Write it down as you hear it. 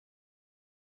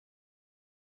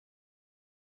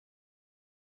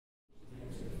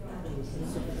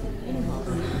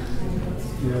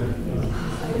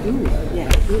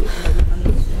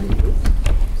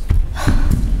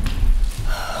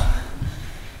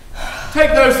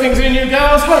Take those things in, you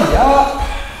girls. Hurry up.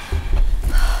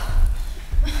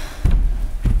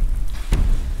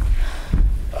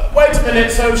 Wait a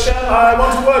minute, Social. I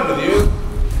want a word with you.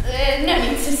 No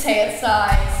need to say it, sir.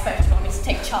 I suppose you want me to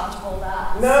take charge of all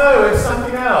that. No, it's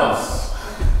something else.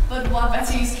 But what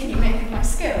better use can you make of my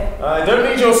skill? I don't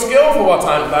need your skill for what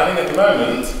I'm planning at the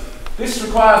moment. This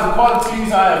requires the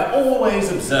qualities I have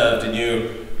always observed in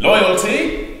you.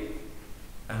 Loyalty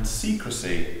and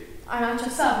secrecy. I'm at your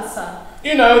service, sir.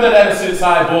 You know that ever since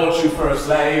I bought you for a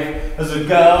slave, as a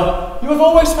girl, you have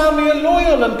always found me a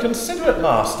loyal and considerate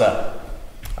master.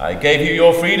 I gave you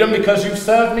your freedom because you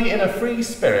served me in a free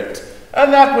spirit,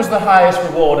 and that was the highest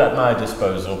reward at my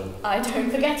disposal. I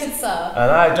don't forget it, sir.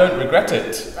 And I don't regret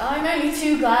it. I'm only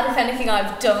too glad if anything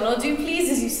I've done or do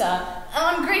pleases you, sir, and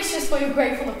I'm gracious for your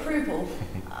grateful approval.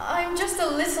 I'm just a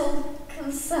little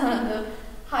concerned of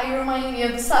how you remind me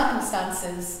of the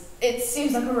circumstances. It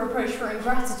seems like a reproach for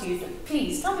ingratitude.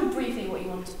 Please, tell me briefly what you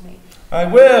want of me. I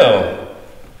will.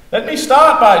 Let me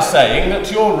start by saying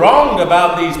that you're wrong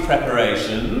about these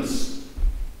preparations.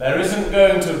 There isn't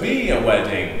going to be a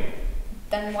wedding.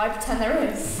 Then why pretend there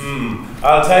is?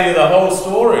 I'll tell you the whole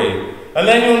story, and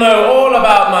then you'll know all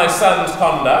about my son's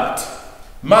conduct,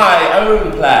 my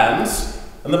own plans,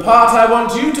 and the part I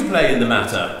want you to play in the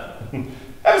matter.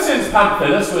 Ever since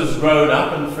Pamphilus was grown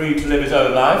up and free to live his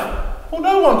own life, well,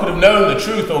 no one could have known the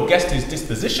truth or guessed his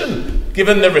disposition,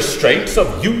 given the restraints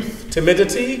of youth,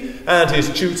 timidity, and his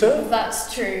tutor.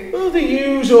 That's true. Well, the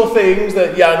usual things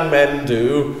that young men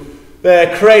do.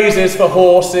 Their crazes for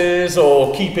horses,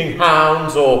 or keeping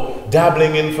hounds, or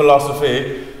dabbling in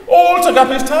philosophy, all took up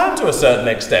his time to a certain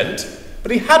extent,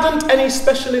 but he hadn't any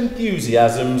special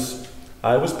enthusiasms.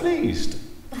 I was pleased.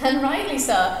 And rightly,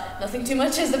 sir. Nothing too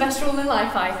much is the best rule in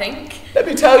life, I think. Let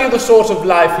me tell you the sort of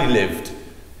life he lived.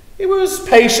 He was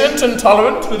patient and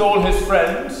tolerant with all his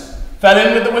friends, fell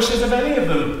in with the wishes of any of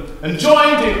them, and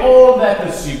joined in all their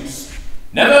pursuits,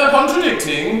 never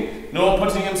contradicting nor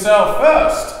putting himself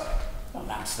first. Well,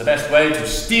 that's the best way to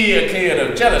steer clear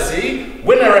of jealousy,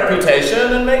 win a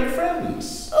reputation, and make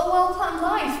friends. A well-planned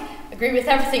life. Agree with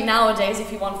everything nowadays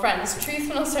if you want friends.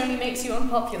 Truthfulness only makes you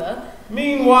unpopular.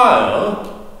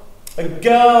 Meanwhile, a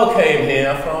girl came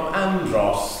here from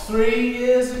Andros 3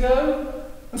 years ago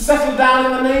and settled down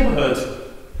in the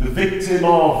neighbourhood, the victim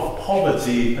of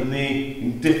poverty and the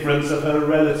indifference of her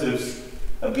relatives.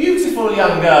 A beautiful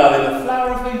young girl in the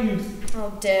flower of her youth.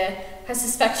 Oh dear, I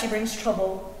suspect she brings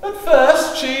trouble. At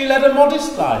first, she led a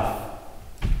modest life,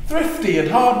 thrifty and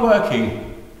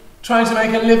hard-working, trying to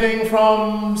make a living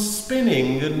from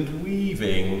spinning and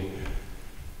weaving.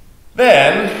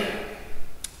 Then,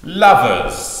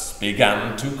 lovers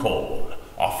began to call,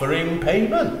 offering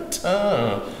payment.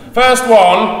 First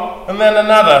one, and then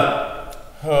another.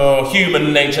 Oh,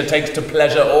 human nature takes to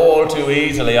pleasure all too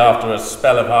easily after a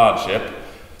spell of hardship.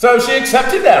 So she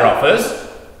accepted their offers,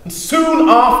 and soon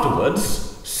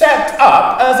afterwards set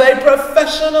up as a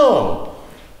professional.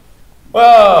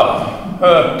 Well,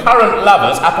 her current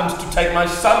lovers happened to take my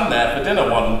son there for dinner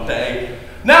one day.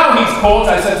 Now he's caught,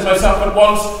 I said to myself at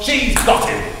once, she's got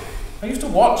him. I used to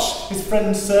watch his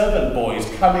friend's servant boys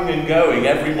coming and going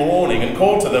every morning and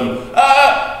call to them,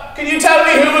 can you tell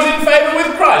me who was in favour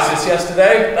with Crisis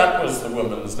yesterday? That was the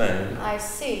woman's name. I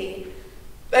see.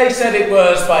 They said it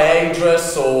was by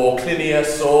Andros or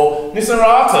Clinius or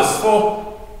Niceratus,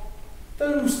 for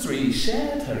those three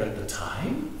shared her at the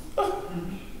time.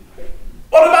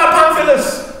 What about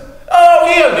Pamphilus? Oh,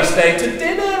 he only stayed to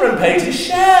dinner and paid his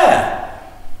share.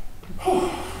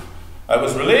 I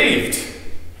was relieved.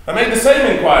 I made the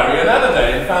same inquiry another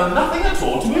day and found nothing at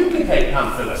all to implicate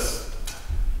Pamphilus.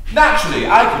 Naturally,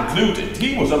 I concluded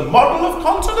he was a model of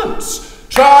continence,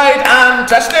 tried and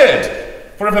tested.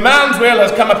 For if a man's will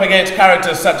has come up against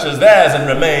characters such as theirs and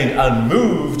remained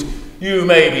unmoved, you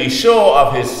may be sure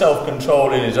of his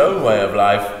self-control in his own way of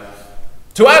life.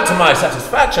 To add to my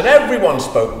satisfaction, everyone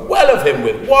spoke well of him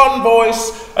with one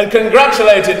voice and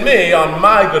congratulated me on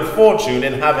my good fortune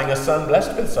in having a son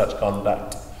blessed with such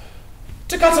conduct.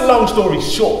 To cut a long story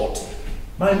short,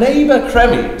 my neighbour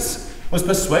Cremes was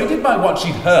persuaded by what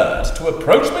she'd heard to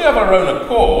approach me of her own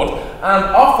accord and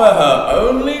offer her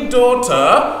only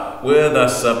daughter with a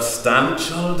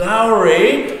substantial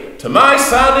dowry to my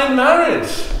son in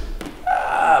marriage.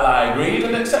 Well, I agreed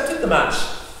and accepted the match,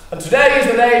 and today is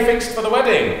the day fixed for the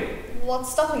wedding.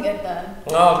 What's stopping it then?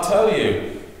 I'll tell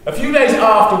you. A few days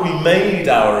after we made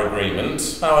our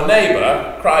agreement, our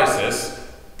neighbour, Crisis,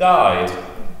 died.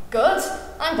 Good.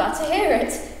 I'm glad to hear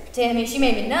it. Dear me, she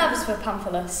made me nervous for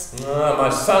Pamphilus. My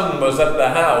son was at the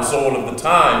house all of the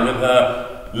time with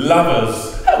her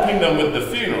lovers, helping them with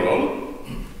the funeral.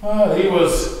 He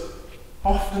was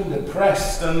often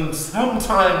depressed and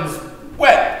sometimes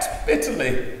wept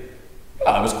bitterly.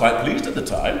 I was quite pleased at the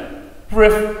time, for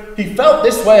if he felt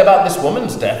this way about this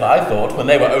woman's death, I thought, when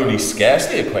they were only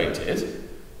scarcely acquainted,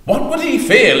 what would he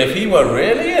feel if he were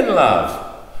really in love?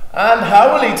 And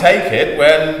how will he take it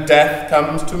when death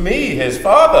comes to me, his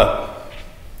father?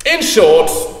 In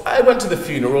short, I went to the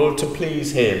funeral to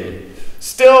please him,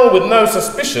 still with no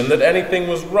suspicion that anything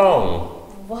was wrong.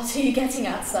 What are you getting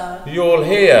at, sir? You'll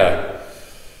hear.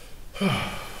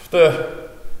 The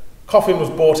coffin was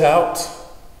brought out,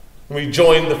 and we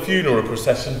joined the funeral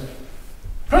procession.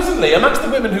 Presently, amongst the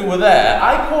women who were there,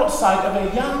 I caught sight of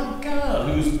a young girl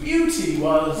whose beauty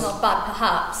was... not bad,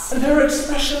 perhaps. And her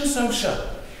expression,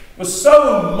 Sosha, was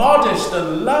so modest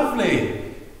and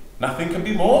lovely. Nothing can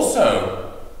be more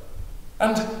so.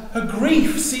 And her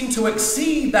grief seemed to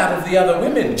exceed that of the other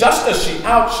women, just as she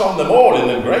outshone them all in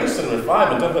the grace and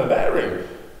refinement of her bearing.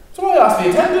 So I asked the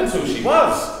attendants who she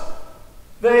was.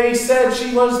 They said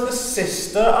she was the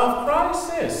sister of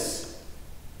Chrysis.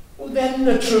 Well, then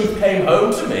the truth came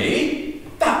home to me.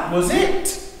 That was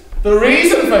it. The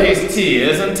reason for his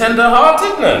tears and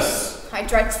tender-heartedness. I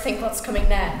dread to think what's coming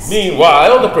next.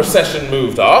 Meanwhile, the procession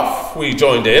moved off. We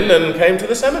joined in and came to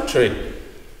the cemetery.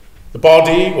 The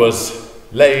body was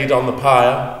laid on the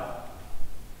pyre.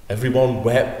 Everyone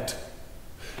wept.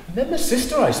 And then the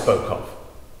sister I spoke of,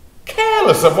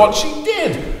 careless of what she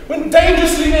did, went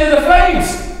dangerously near the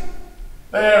flames.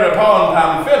 Thereupon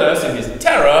Pamphilus, in his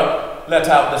terror, let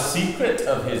out the secret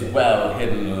of his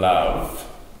well-hidden love.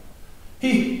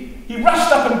 He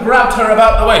rushed up and grabbed her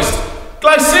about the waist.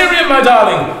 "Glycerium, my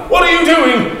darling, what are you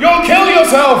doing? You'll kill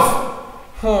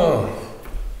yourself!"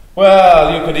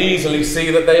 Well, you could easily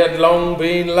see that they had long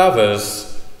been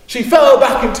lovers. She fell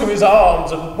back into his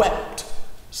arms and wept,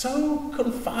 so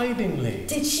confidingly.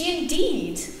 Did she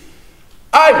indeed?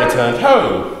 I returned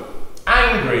home,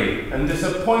 angry and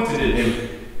disappointed in him,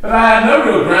 but I had no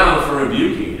real ground for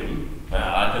rebuking him.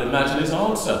 Well, I could imagine his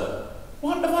answer.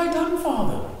 "What have I done,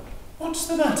 father? What's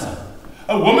the matter?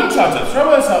 A woman tried to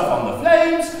throw herself on the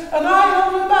flames, and I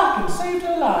held her back and saved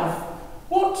her life.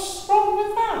 What's wrong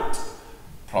with that?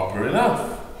 Proper enough."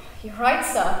 You're right,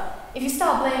 sir. If you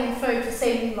start blaming folk for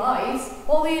saving lives,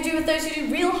 what will you do with those who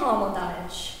do real harm or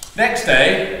damage? Next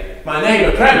day, my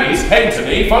neighbour Cremies came to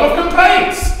me full of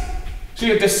complaints. She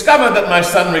had discovered that my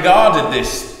son regarded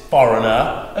this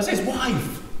foreigner as his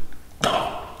wife. Oh,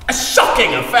 a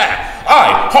shocking affair!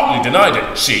 I hotly denied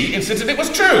it. She insisted it was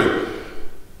true.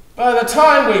 By the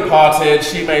time we parted,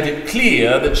 she made it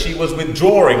clear that she was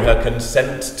withdrawing her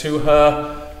consent to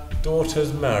her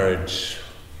daughter's marriage.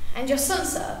 And your son,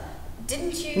 sir?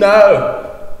 Didn't you... No.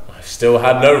 I still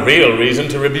had no real reason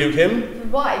to rebuke him.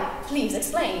 Why? Please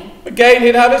explain. Again,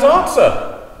 he'd have his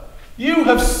answer. "You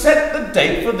have set the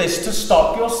date for this to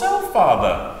stop yourself,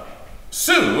 father.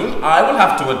 Soon, I will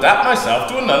have to adapt myself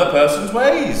to another person's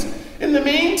ways. In the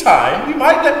meantime, you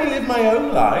might let me live my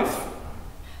own life."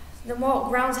 Then what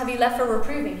grounds have you left for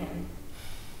reproving him?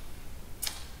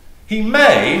 He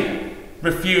may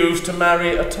refuse to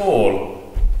marry at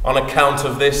all on account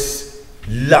of this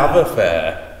love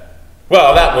affair.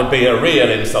 Well, that would be a real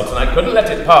insult, and I couldn't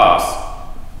let it pass.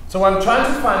 So I'm trying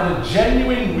to find a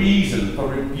genuine reason for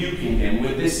rebuking him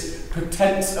with this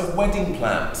pretense of wedding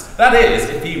plans. That is,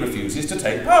 if he refuses to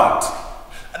take part.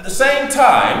 At the same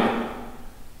time,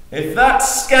 if that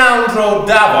scoundrel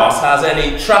Davos has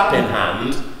any trap in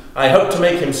hand, I hope to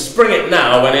make him spring it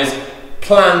now when his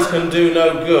plans can do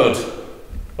no good.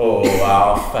 Oh,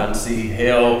 I'll fancy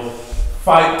he'll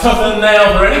fight tooth and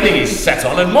nail for anything he's set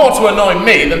on, and more to annoy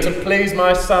me than to please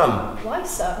my son. Why,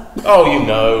 sir? Oh, you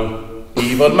know,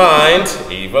 evil mind,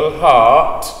 evil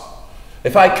heart.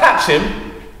 If I catch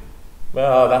him,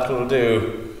 well, that'll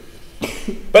do.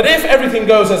 But if everything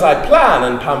goes as I plan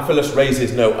and Pamphilus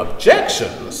raises no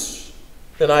objections,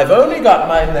 then I've only got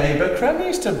my neighbour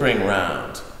Cremies to bring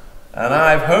round. And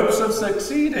I've hopes of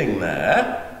succeeding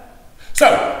there. So,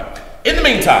 in the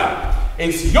meantime,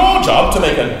 it's your job to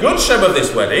make a good show of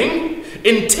this wedding,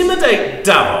 intimidate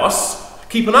Davos,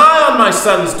 keep an eye on my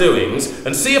son's doings,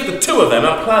 and see if the two of them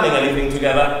are planning anything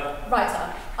together. Right,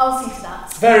 sir. I'll see to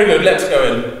that. Very good, let's go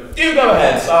in. You go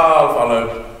ahead, I'll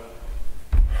follow.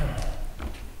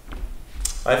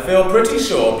 I feel pretty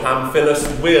sure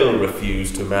Pamphilus will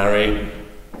refuse to marry.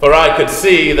 For I could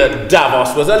see that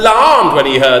Davos was alarmed when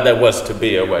he heard there was to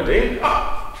be a wedding.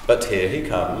 But here he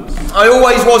comes. I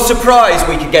always was surprised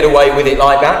we could get away with it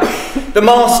like that. The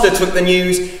master took the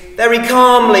news very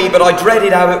calmly, but I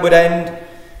dreaded how it would end.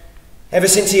 Ever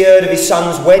since he heard of his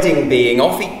son's wedding being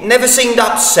off, he never seemed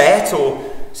upset or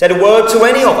said a word to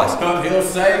any of us. But he'll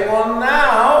say one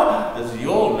now, as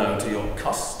you'll know to your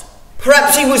cost.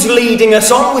 Perhaps he was leading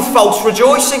us on with false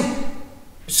rejoicing,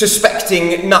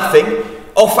 suspecting nothing,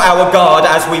 off our guard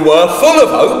as we were, full of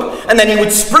hope, and then he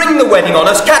would spring the wedding on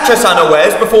us, catch us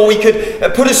unawares before we could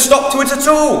put a stop to it at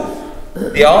all.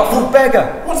 The artful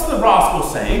beggar. What's the rascal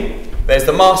saying? There's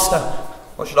the master.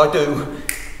 What should I do?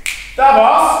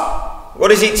 Davos!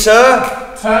 What is it,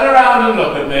 sir? Turn around and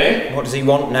look at me. What does he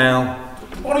want now?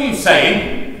 What are you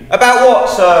saying? About what,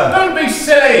 sir? Don't be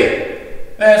silly.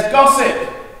 There's gossip.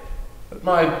 But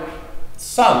my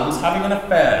son's having an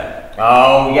affair.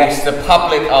 Oh, yes, the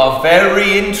public are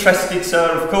very interested,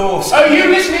 sir, of course. Are you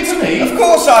listening to me? Of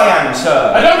course I am,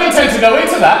 sir. I don't intend to go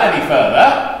into that any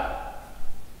further.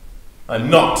 I'm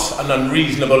not an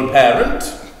unreasonable parent,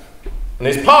 and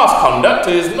his past conduct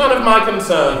is none of my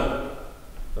concern.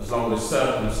 As long as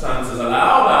circumstances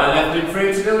allowed, I left him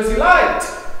free to do as he liked.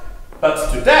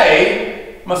 But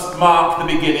today must mark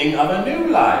the beginning of a new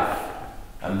life,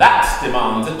 and that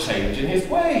demands a change in his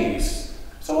ways.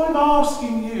 So I'm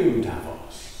asking you,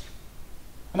 Davos,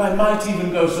 and I might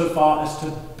even go so far as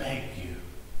to beg you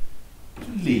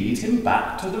to lead him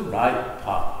back to the right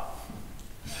path.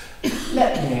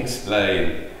 Let me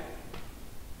explain.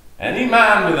 Any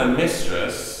man with a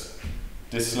mistress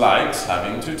dislikes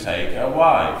having to take a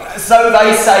wife. So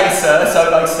they say, sir,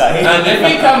 so they say. And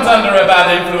if he comes under a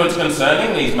bad influence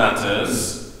concerning these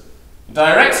matters,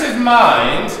 directs his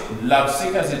mind,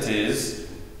 lovesick as it is,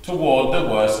 toward the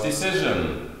worst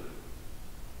decision.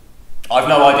 I've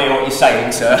no idea what you're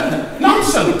saying, sir.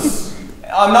 Nonsense!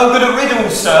 I'm no good at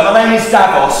riddles, sir. My name is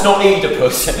Davos, not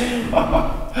Oedipus.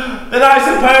 Then I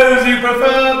suppose you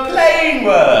prefer plain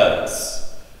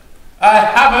words. I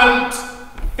haven't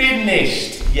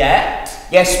finished yet.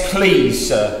 Yes, please,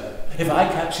 sir. If I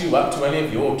catch you up to any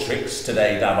of your tricks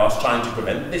today, Davos, trying to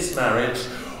prevent this marriage,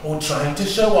 or trying to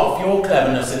show off your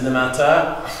cleverness in the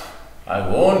matter, I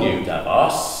warn you,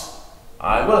 Davos,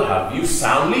 I will have you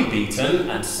soundly beaten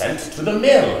and sent to the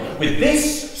mill with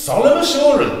this solemn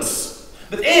assurance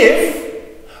that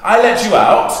if I let you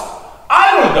out,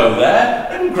 I will go there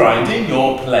and grind in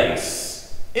your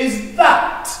place. Is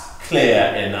that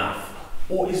clear enough?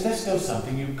 Or is there still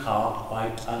something you can't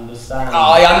quite understand?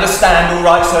 I understand, all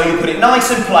right, sir. You put it nice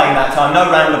and plain that time.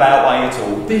 No roundabout way at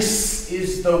all. This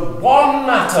is the one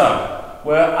matter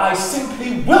where I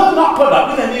simply will not put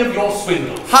up with any of your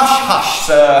swindles. Hush, hush,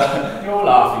 sir. You're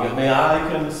laughing at me, I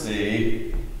can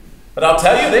see. But I'll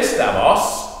tell you this,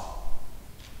 Davos.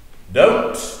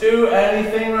 Don't do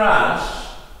anything rash.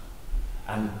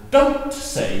 And don't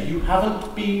say you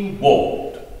haven't been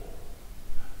warned.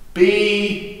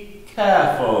 Be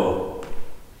careful.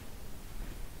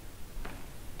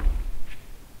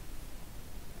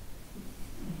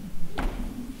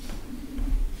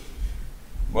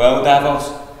 Well,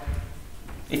 Davos,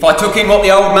 if I took in what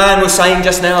the old man was saying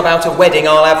just now about a wedding,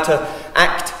 I'll have to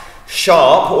act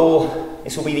sharp, or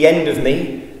this will be the end of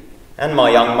me and my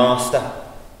young master.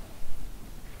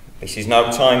 This is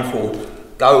no time for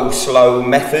go-slow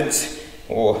methods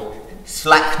or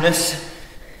slackness.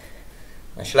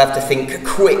 I shall have to think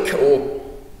quick, or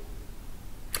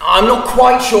I'm not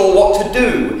quite sure what to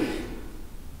do.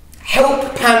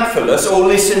 Help Pamphilus or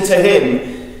listen to him.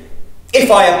 If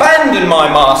I abandon my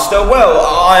master, well,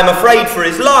 I am afraid for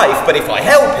his life, but if I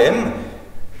help him,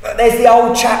 there's the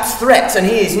old chap's threats, and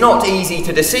he is not easy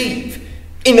to deceive.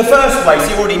 In the first place,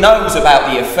 he already knows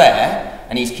about the affair,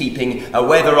 and he's keeping a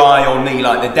weather eye on me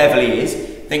like the devil he is,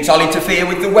 thinks I'll interfere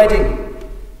with the wedding.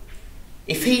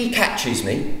 If he catches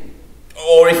me,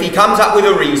 or if he comes up with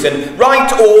a reason, right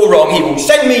or wrong, he will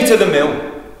send me to the mill.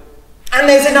 And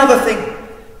there's another thing.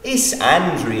 This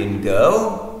Andrian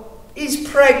girl is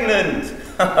pregnant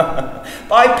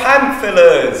by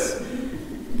Pamphilus.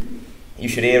 You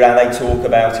should hear how they talk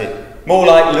about it. More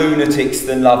like lunatics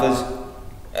than lovers.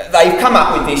 They've come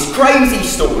up with this crazy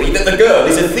story that the girl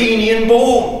is Athenian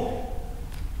born.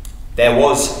 There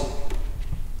was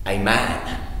a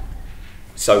man,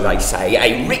 so they say,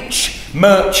 a rich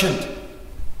merchant.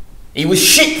 He was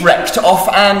shipwrecked off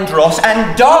Andros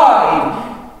and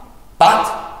died.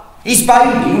 But his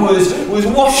baby was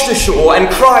washed ashore, and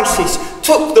crisis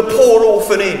took the poor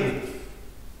orphan in.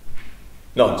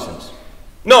 Nonsense.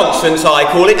 Nonsense, I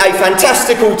call it. A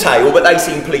fantastical tale, but they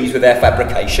seem pleased with their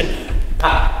fabrication.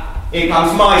 Ah, here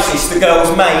comes my sister,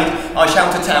 girl's maid. I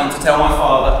shall to town to tell my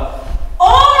father.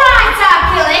 All right,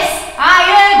 Hercules. I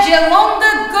heard you long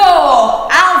ago.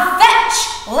 I'll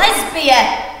fetch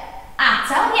Lesbia. I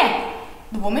tell you,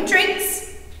 the woman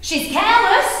drinks. She's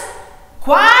careless.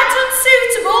 quite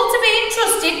unsuitable to be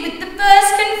entrusted with the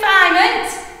first confinement.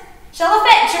 Shall I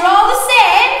fetch her all the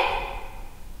same?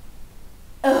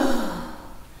 Ugh.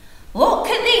 Look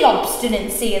at the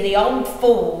obstinacy of the old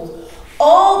fool.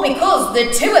 All because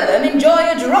the two of them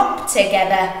enjoy a drop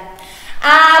together.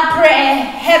 I pray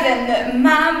heaven that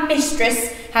my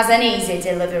mistress has an easy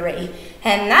delivery,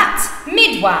 and that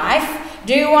midwife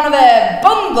do one of her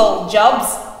bungle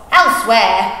jobs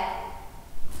elsewhere.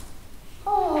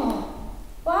 Oh,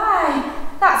 why,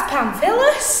 that's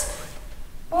Pamphilus.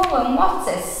 Oh, and what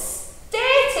a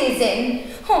state he's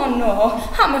in. Oh no,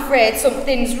 I'm afraid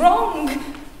something's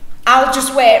wrong. I'll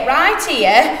just wait right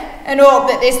here and hope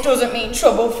that this doesn't mean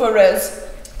trouble for us.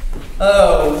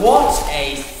 Oh, what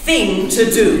a thing to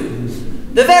do.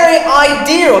 The very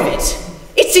idea of it.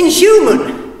 It's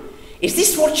inhuman. Is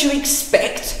this what you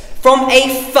expect from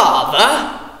a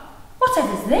father?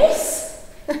 Whatever's this?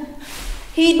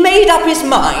 He'd made up his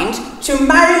mind to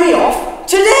marry me off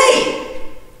today.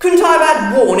 Couldn't I have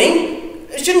had warning?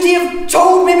 Shouldn't he have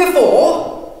told me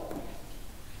before?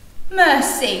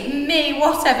 Mercy me,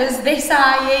 whatever's this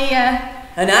I hear.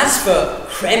 And as for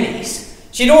Cremies,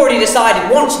 she'd already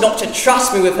decided once not to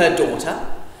trust me with her daughter.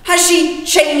 Has she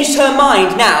changed her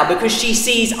mind now because she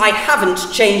sees I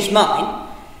haven't changed mine?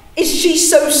 Is she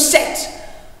so set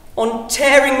on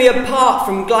tearing me apart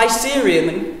from Glycerium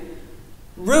and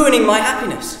ruining my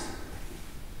happiness?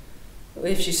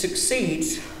 If she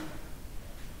succeeds,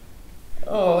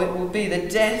 oh, it will be the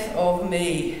death of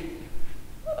me.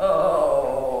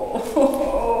 Oh.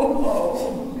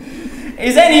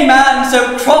 Is any man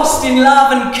so crossed in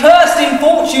love and cursed in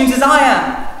fortunes as I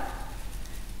am?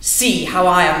 See how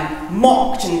I am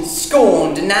mocked and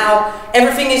scorned, and now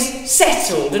everything is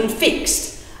settled and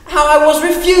fixed. How I was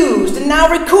refused and now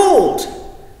recalled.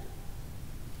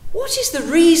 What is the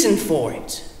reason for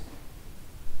it?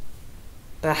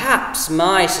 Perhaps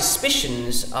my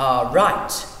suspicions are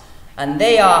right, and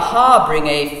they are harbouring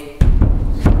a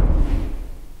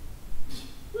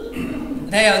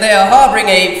They are harbouring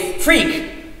a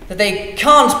freak that they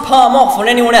can't palm off on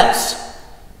anyone else.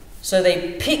 So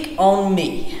they pick on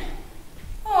me.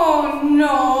 Oh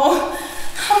no,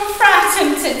 I'm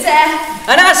frightened to death.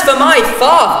 And as for my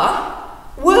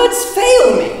father, words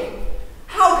fail me.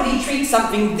 How could he treat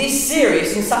something this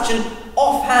serious in such an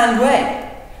offhand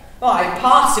way? Well, I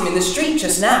passed him in the street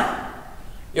just now.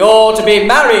 "You're to be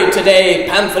married today,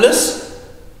 Pamphilus,"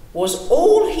 was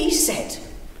all he said.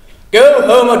 "Go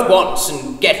home at once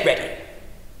and get ready."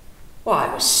 Why,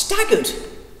 I was staggered.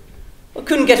 I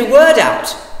couldn't get a word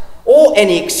out, or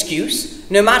any excuse,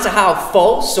 no matter how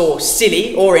false or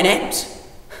silly or inept.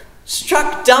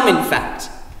 Struck dumb, in fact.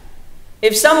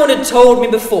 If someone had told me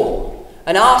before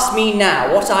and asked me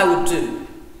now what I would do,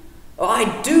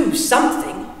 I'd do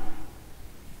something.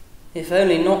 If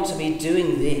only not to be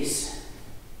doing this.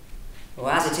 Or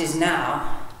as it is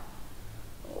now,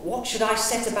 what should I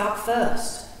set about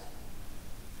first?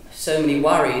 So many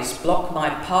worries block my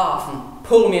path and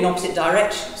pull me in opposite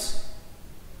directions.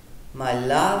 My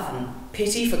love and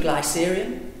pity for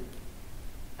Glycerium,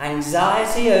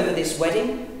 anxiety over this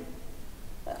wedding,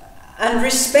 and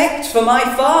respect for my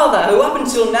father, who up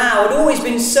until now had always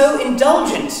been so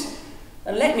indulgent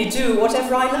and let me do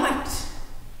whatever I liked.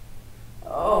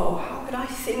 Oh, how could I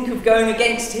think of going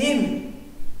against him?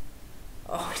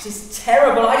 Oh, it is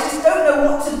terrible. I just don't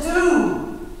know what to do.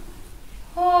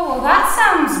 Oh, well, that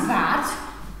sounds bad.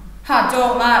 I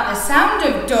don't like the sound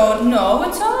of don't know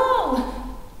at all.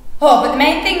 Oh, but the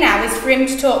main thing now is for him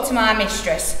to talk to my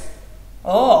mistress.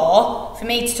 Or for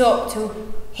me to talk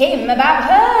to him about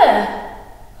her.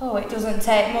 Oh, it doesn't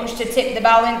take much to tip the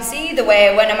balance either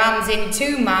way when a man's in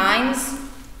two minds.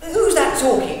 Who's that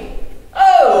talking?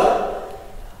 Oh,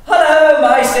 hello,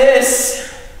 my sis.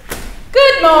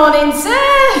 Good morning,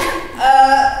 sir.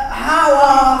 How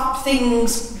are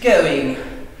things going?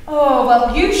 Oh,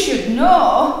 well, you should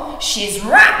know. She's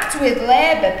racked with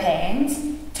labour pains,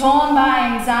 torn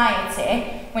by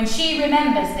anxiety, when she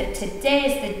remembers that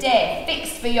today's the day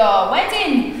fixed for your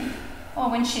wedding. Or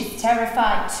when she's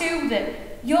terrified too that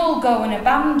you'll go and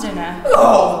abandon her.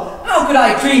 Oh, how could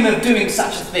I dream of doing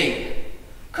such a thing?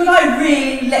 Could I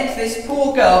really let this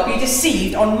poor girl be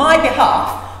deceived on my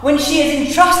behalf when she has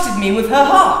entrusted me with her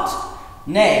heart?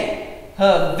 Nay,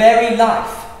 her very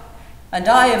life. And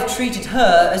I have treated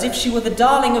her as if she were the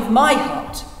darling of my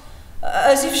heart,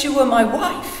 as if she were my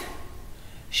wife.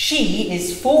 She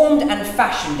is formed and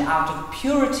fashioned out of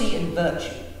purity and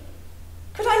virtue.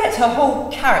 Could I let her whole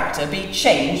character be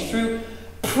changed through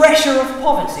pressure of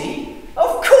poverty?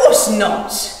 Of course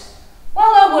not.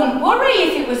 Well, I wouldn't worry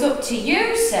if it was up to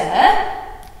you, sir.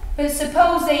 But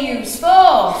suppose they use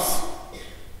force.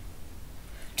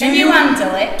 Can you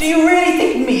handle it? Do you really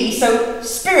think me so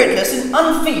spiritless and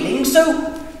unfeeling,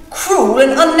 so cruel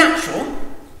and unnatural?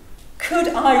 Could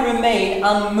I remain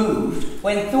unmoved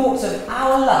when thoughts of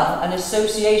our love and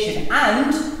association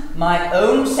and my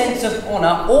own sense of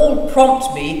honour all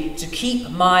prompt me to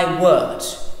keep my word?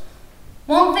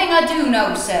 One thing I do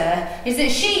know, sir, is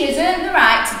that she has earned the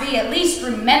right to be at least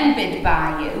remembered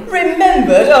by you.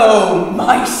 Remembered? Oh,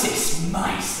 my sis,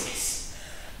 my sis.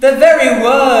 The very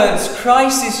words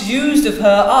Crisis used of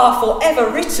her are forever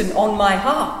written on my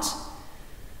heart.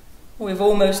 With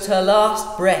almost her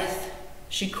last breath,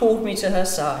 she called me to her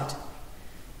side.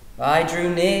 I drew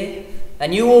near,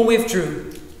 and you all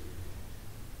withdrew.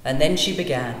 And then she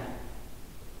began.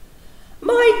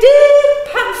 My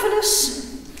dear Pamphilus,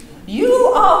 you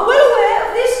are well aware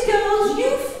of this girl's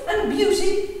youth and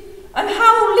beauty, and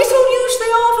how little use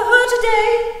they are for her today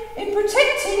in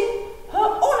protecting her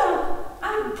honour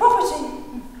and property.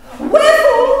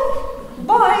 Wherefore,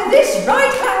 by this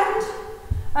right hand,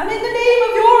 and in the name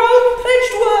of your own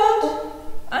pledged word,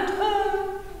 and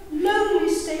her lonely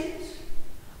state,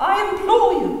 I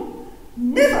implore you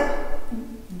never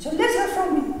to let her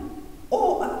from you,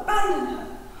 or abandon her.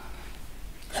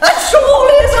 As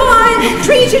surely as I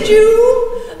treated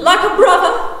you like a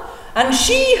brother, and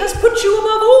she has put you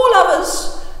above all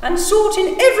others, and sought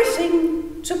in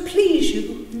everything to please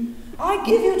you, I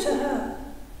give you to her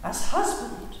as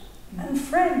husband and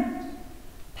friend,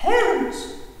 parent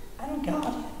and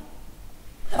guardian.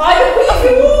 I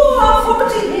bequeath you all our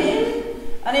property here,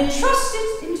 and entrust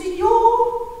it into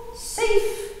your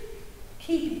safe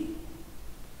keeping.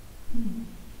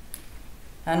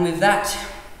 And with that,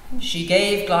 she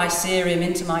gave Glycerium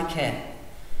into my care,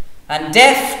 and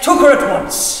death took her at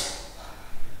once.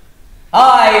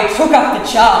 I took up the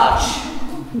charge.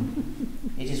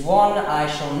 It is one I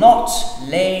shall not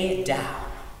lay down.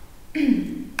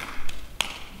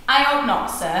 I hope not,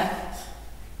 sir.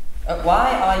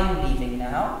 Why are you leaving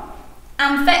now?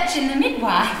 I'm fetching the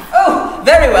midwife. Oh,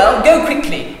 very well, go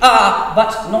quickly.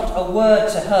 But not a word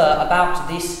to her about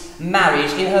this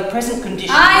marriage in her present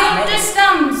condition. I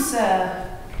understand, sir.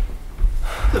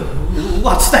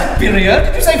 What's that, Birria?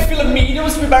 Did you say Philomena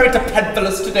was to be married to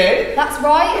Pamphilus today? That's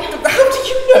right. How did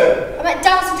you know? I met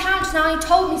Dallas in town just now and he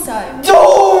told me so.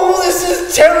 Oh, this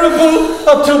is terrible!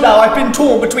 Up till now I've been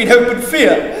torn between hope and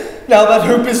fear. Now that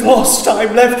hope is lost,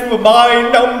 I'm left with a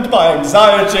mind numbed by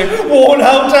anxiety, worn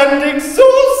out and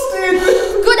exhausted.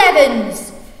 Good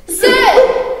heavens! Sir!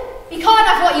 You can't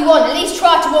have what you want, at least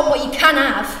try to want what you can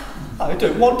have. I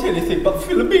don't want anything but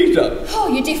Philomena. Oh,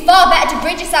 you do far better to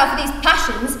bridge yourself with these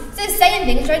passions, instead of saying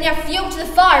things that only have fuel to the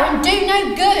fire and do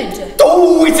no good.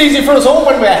 Oh, it's easy for us all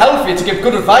when we're healthy to give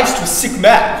good advice to a sick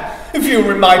man. If you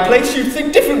were in my place, you'd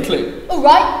think differently. All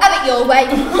right, have it your way.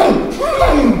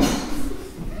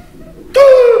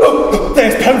 Oh,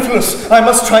 there's Pamphilus. I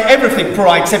must try everything before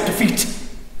I accept defeat.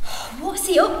 What's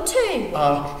he up to?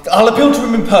 I'll appeal to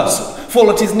him in person,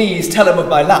 fall at his knees, tell him of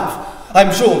my love.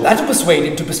 I'm sure that'll persuade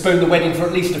him to postpone the wedding for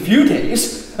at least a few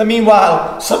days. And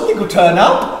meanwhile, something will turn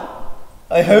up.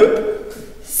 I hope.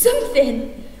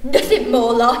 Something? Nothing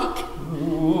more like.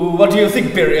 What do you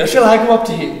think, Birria? Shall I go up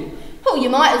to him? Oh, you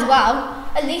might as well.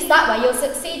 At least that way you'll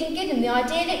succeed in giving him the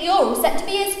idea that you're all set to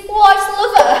be his wife's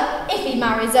lover, if he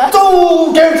marries her.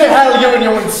 Oh, go to hell, you and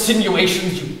your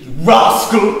insinuations, you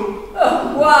rascal!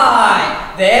 Oh,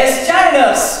 why, there's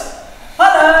Janus.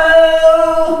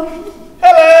 Hello!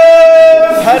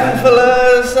 Hello,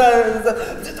 Pamphilus.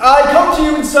 I come to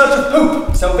you in search of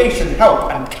hope, salvation, help,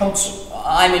 and counsel.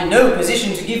 I'm in no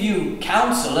position to give you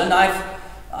counsel, and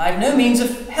I've no means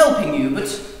of helping you, but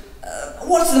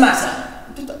what's the matter?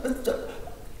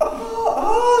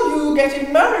 Are you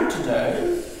getting married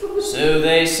today? So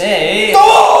they say.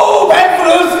 Oh,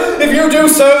 Pamphilus! If you do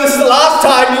so, this is the last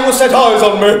time you will set eyes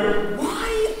on me.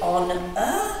 Why on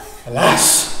earth?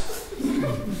 Alas,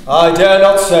 I dare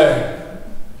not say.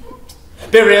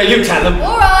 Birria, you tell them.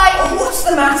 All right. Oh, what's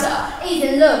the matter? He's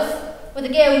in love with a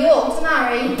girl you're to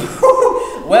marry.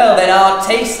 Well, then our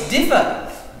tastes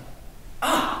differ.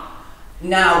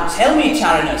 Now tell me,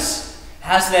 Charinus,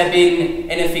 has there been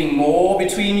anything more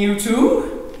between you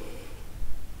two?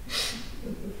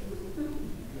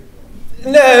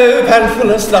 No,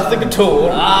 Pamphilus, nothing at all.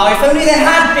 If only there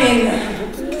had been.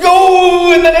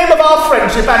 Oh, in the name of our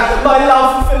friendship and my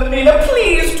love for Philomena,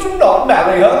 please do not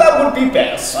marry her. That would be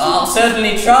best. I'll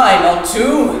certainly try not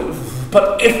to.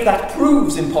 But if that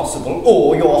proves impossible,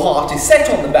 or your heart is set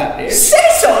on the marriage...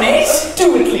 Set on it?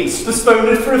 Do at least postpone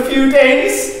it for a few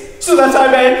days, so that I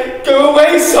may go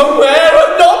away somewhere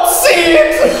and not see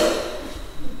it.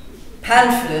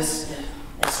 Pamphilus,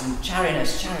 listen,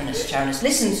 Charinus,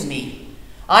 listen to me.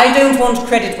 I don't want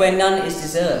credit where none is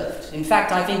deserved. In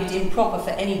fact, I think it improper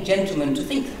for any gentleman to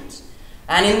think that.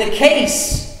 And in the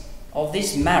case of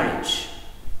this marriage,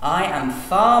 I am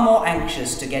far more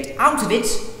anxious to get out of it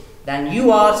than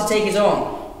you are to take it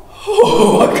on.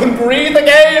 Oh, I can breathe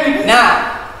again!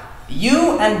 Now,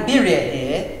 you and Birya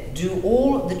here do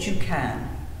all that you can.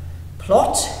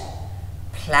 Plot,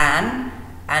 plan,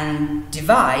 and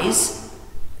devise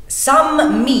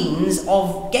some means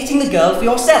of getting the girl for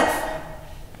yourself.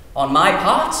 On my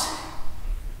part,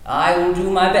 I will do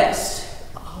my best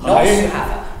not to have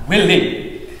her.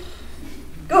 Willing.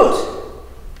 Good.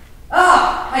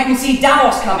 I can see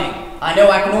Davos coming. I know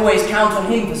I can always count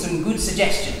on him for some good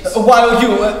suggestions. While you...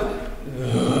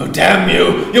 oh, damn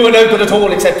you! You are no good at all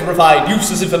except to provide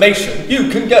useless information. You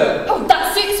can go. Oh,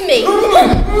 that suits me.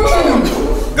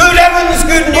 Good heavens,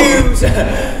 good news!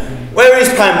 Where is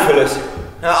Pamphilus?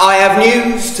 I have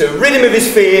news to rid him of his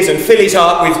fears and fill his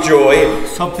heart with joy.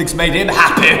 Something's made him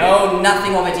happy. Oh,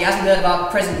 nothing of it. He hasn't heard about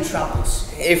present troubles.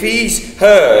 If he's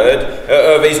heard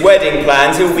of his wedding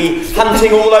plans, he'll be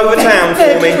hunting all over town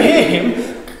for me. Him?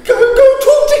 Go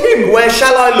talk to him. Where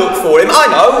shall I look for him? I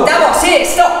know. Davos, here,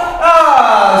 stop!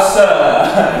 Ah,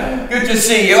 sir. Good to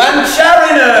see you. And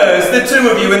Chariners, the two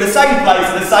of you in the same place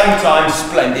at the same time.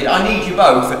 Splendid. I need you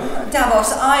both.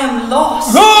 Davos, I am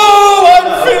lost. Oh,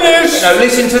 I'm finished. No,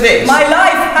 listen to this. My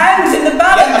life hangs in the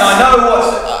balance. Yeah, and I know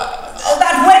what's...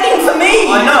 that wedding for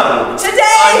me. I know. Today.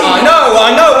 I know.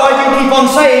 Why do you keep on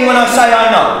saying when I say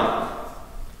I know?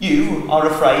 You are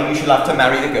afraid you shall have to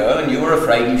marry the girl, and you are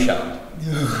afraid you shan't.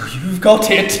 You've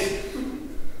got it.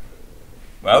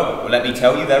 Well, let me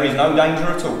tell you, there is no danger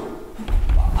at all.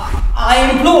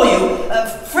 I implore you,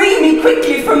 free me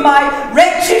quickly from my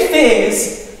wretched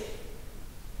fears.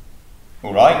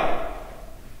 All right.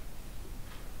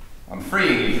 I'm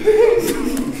freeing you.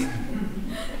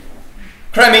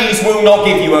 Cremes will not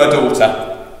give you her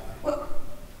daughter. Well,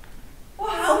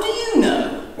 how do you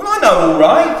know? Well, I know all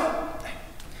right.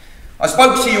 I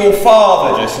spoke to your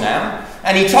father just now,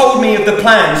 and he told me of the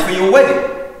plans for your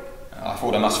wedding. I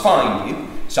thought I must find you,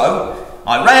 so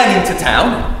I ran into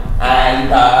town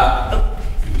and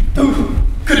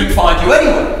couldn't find you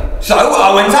anywhere. So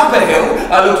I went up a hill,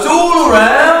 I looked all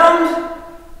around,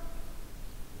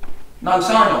 no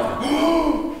sign of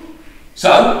you.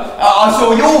 So I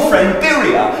saw your friend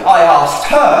Birya. I asked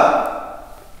her.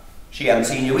 She hadn't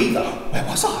seen you either. Where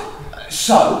was I?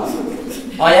 So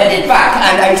I headed back,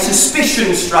 and a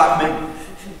suspicion struck me.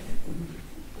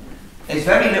 There's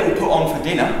very little put on for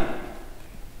dinner.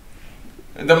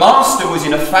 The master was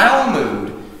in a foul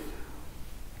mood.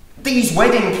 These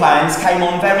wedding plans came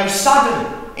on very suddenly.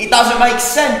 It doesn't make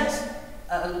sense.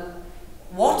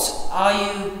 What are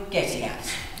you getting at?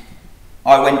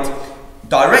 I went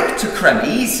direct to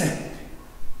Cremes.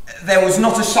 There was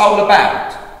not a soul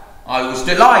about. I was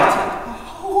delighted.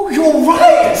 Oh, you're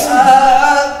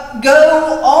right.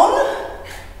 Go on.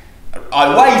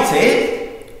 I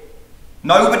waited.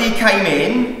 Nobody came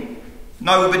in.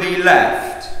 Nobody left.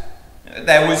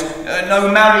 There was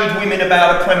no married women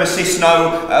about a premises,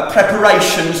 no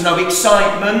preparations, no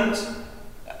excitement.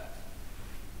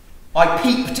 I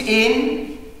peeped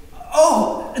in.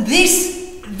 Oh, this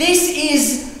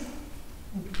is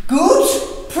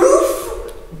good proof?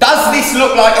 Does this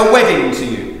look like a wedding to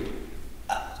you?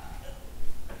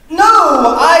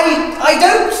 No, I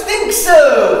don't think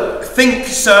so. Think,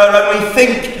 sir, only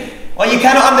think. Well, you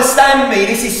cannot understand me,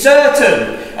 this is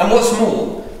certain. And what's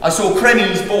more, I saw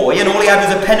Creme's boy, and all he had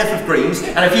was a pennyworth of greens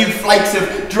and a few flakes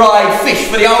of dried fish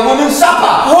for the old woman's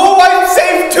supper. Oh, I'm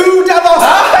saved too, Davos!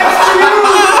 Thanks to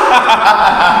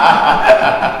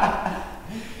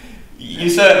you! You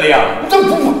certainly are.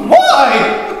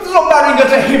 Why? Not marrying her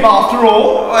to him after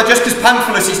all. Well, just because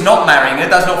Pamphilus is not marrying her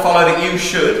does not follow that you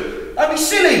should. Don't be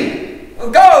silly.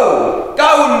 Go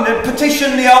and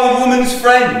petition the old woman's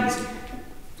friends.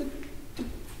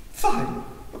 Fine,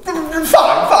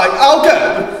 I'll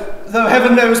go. Though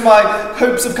heaven knows my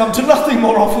hopes have come to nothing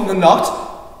more often than not.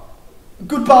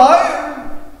 Goodbye.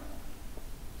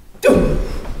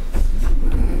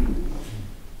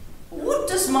 What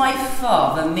does my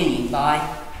father mean by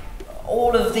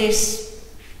all of this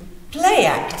play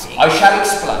acting? I shall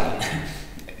explain.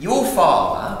 Your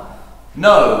father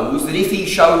knows that if he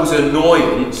shows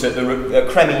annoyance at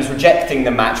Creme's rejecting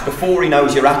the match before he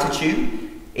knows your attitude,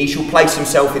 he shall place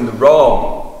himself in the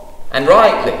wrong. And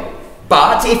rightly.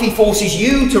 But if he forces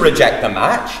you to reject the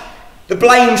match, the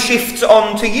blame shifts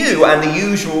on to you and the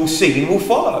usual scene will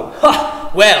follow.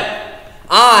 Well,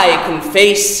 I can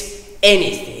face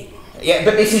anything. Yeah,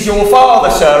 but this is your father,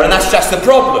 sir, and that's just the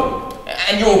problem.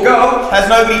 And your girl has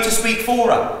nobody to speak for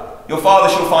her. Your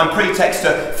father shall find pretext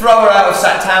to throw her out of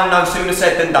that town no sooner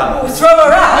said than done. Oh, throw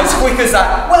her out? As quick as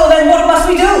that. Well then, what must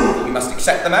we do? We must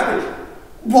accept the marriage.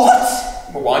 What?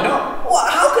 Well, why not?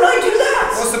 How can I do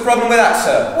that? What's the problem with that,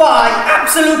 sir? Why, I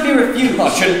absolutely refuse. I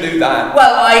shouldn't do that.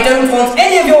 Well, I don't want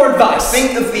any of your advice.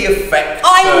 Think of the effect,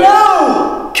 I sir.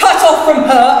 know! Cut off from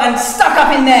her and stuck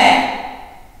up in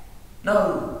there.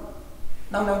 No,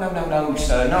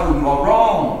 sir. No, you are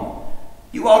wrong.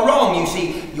 You are wrong. You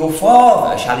see, your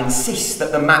father shall insist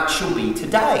that the match shall be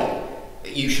today.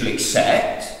 You shall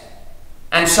accept,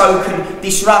 and so can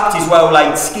disrupt his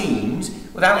well-laid schemes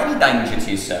without any danger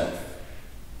to yourself.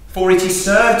 For it is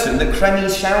certain that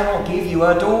Cremies shall not give you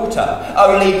her daughter.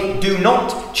 Only do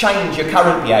not change your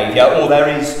current behaviour, or there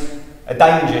is a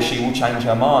danger she will change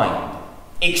her mind.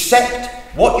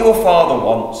 Accept what your father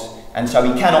wants, and so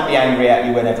he cannot be angry at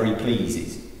you whenever he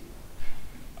pleases.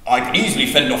 I can easily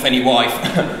fend off any wife.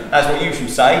 That's what you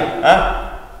should say,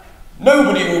 huh?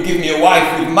 Nobody will give me a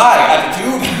wife with my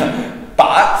attitude.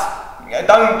 But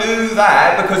don't do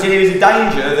that, because it is a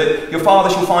danger that your father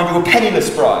shall find you a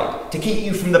penniless bride to keep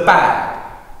you from the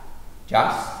bad.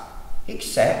 Just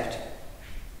accept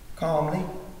calmly.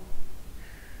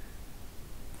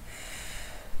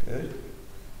 Good.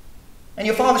 And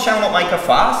your father shall not make a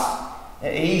fuss.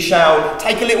 He shall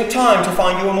take a little time to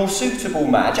find you a more suitable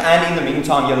match, and in the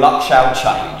meantime your luck shall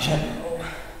change.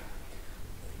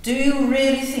 Do you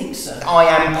really think so? I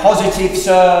am positive,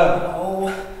 sir.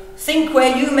 Oh, think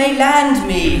where you may land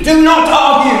me. Do not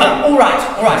argue! All right.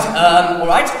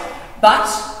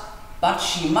 But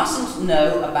she mustn't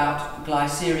know about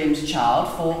Glycerium's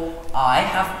child, for I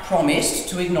have promised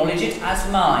to acknowledge it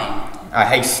as mine. A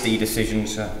hasty decision,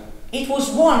 sir. It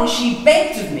was one she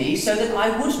begged of me so that I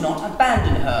would not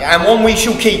abandon her. And one we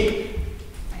shall keep.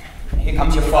 Here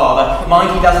comes your father.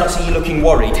 Mind he does not see you looking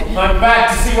worried. I'm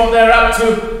back to see what they're up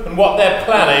to and what they're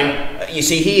planning. You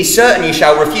see, he is certain you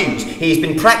shall refuse. He has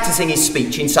been practising his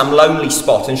speech in some lonely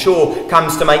spot, and sure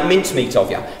comes to make mincemeat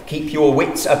of you. Keep your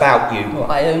wits about you.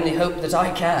 Well, I only hope that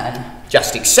I can.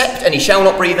 Just accept, and he shall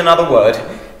not breathe another word.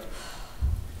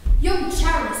 Young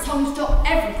Terence told him to drop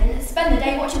everything and spend the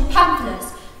day watching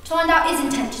pamphlets to find out his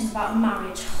intentions about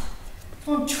marriage.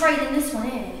 I'm trading this one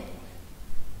here.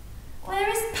 Where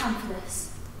is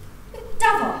pamphlets?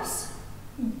 Davos.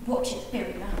 Watch it, here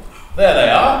we go. There they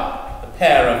are, a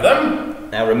pair of them.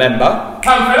 Now remember,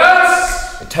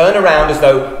 Confidence! turn around as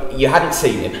though you hadn't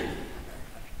seen him.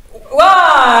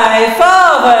 Why,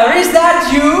 Father, is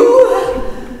that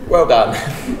you? Well done.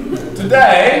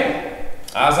 Today,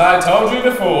 as I told you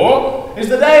before, is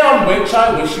the day on which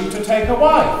I wish you to take a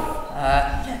wife.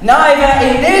 Neither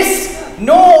in this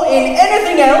nor in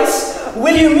anything else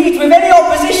will you meet with any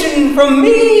opposition from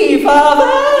me, Father.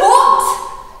 What?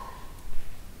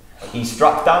 He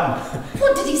struck dumb.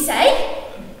 What did he say?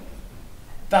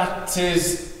 That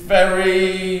is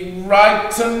very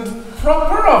right and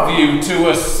proper of you to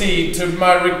accede to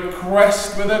my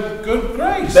request with a good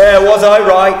grace. There was I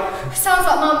right. Sounds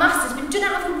like my master's been done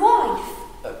out of a wife.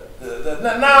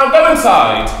 Now go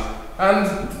inside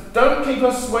and don't keep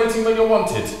us waiting when you're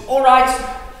wanted. All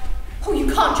right. Oh, you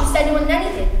can't trust anyone in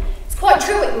anything. It's quite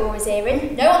true what you're always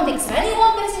hearing. No one thinks of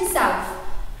anyone but himself.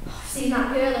 I've seen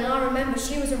that girl and I remember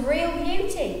she was a real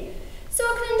beauty. So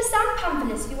I can understand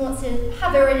Pamphilus if he wants to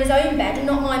have her in his own bed and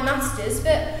not my master's,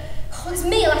 but it's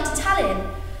me I'll have to tell him.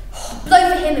 Blow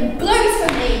for him and blows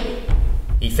for me.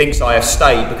 He thinks I have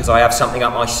stayed because I have something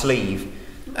up my sleeve.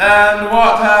 And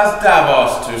what has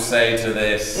Davos to say to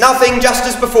this? Nothing, just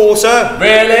as before, sir.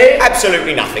 Really?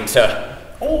 Absolutely nothing, sir.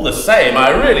 All the same, I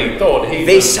really thought he...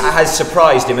 This has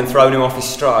surprised him and thrown him off his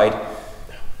stride.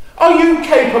 Are you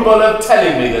capable of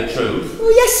telling me the truth? Oh,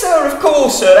 yes, sir, of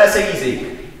course, sir, that's easy.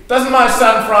 Doesn't my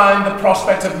son find the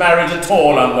prospect of marriage at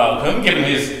all unwelcome, given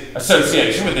his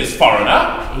association with this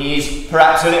foreigner? He is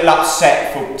perhaps a little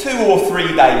upset for 2 or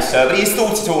 3 days, sir, but he has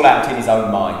thought it all out in his own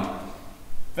mind.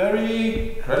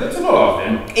 Very creditable of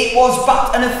him. It was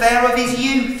but an affair of his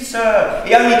youth, sir.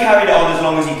 He only carried it on as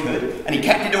long as he could, and he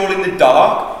kept it all in the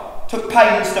dark, took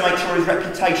pains to make sure his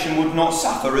reputation would not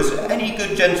suffer, as any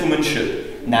good gentleman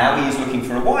should. Now he is looking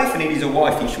for a wife, and it is a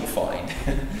wife he shall find.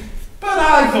 But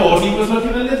I thought he was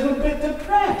looking a little bit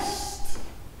depressed.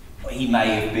 He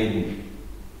may have been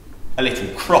a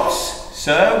little cross,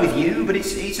 sir, with you, but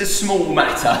it's a small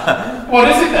matter. What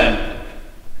is it then?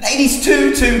 It is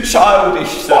too childish,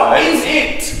 sir. What is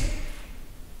it?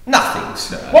 Nothing,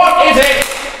 sir. What is it?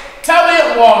 Tell me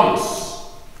at once.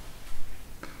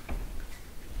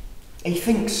 He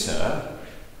thinks, sir,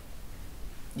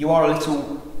 you are a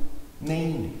little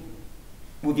mean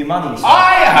with your money, sir.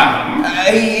 I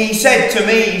am? He said to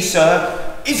me,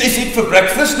 sir, Is it for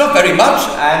breakfast? Not very much.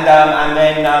 And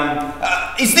then,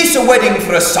 is this a wedding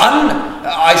for a son?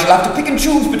 I shall have to pick and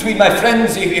choose between my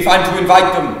friends if I'm to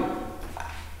invite them.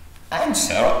 And,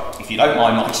 sir, if you don't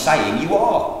mind my saying, you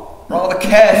are rather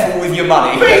careful with your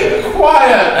money. Be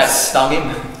quiet! That stung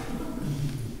him.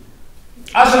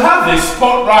 I shall have this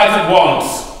spot right at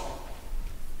once.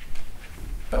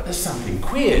 But there's something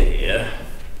queer here.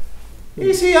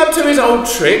 Is he up to his old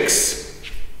tricks?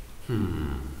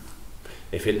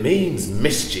 If it means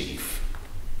mischief,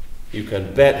 you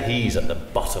can bet he's at the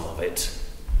bottom of it.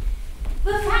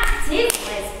 The fact is,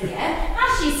 Lesbia,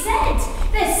 as she said,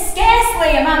 there's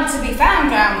scarcely a man to be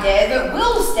found round here that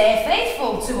will stay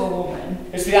faithful to a woman.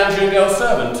 It's the Andrew girl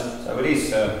servant. So it is,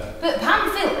 sir. But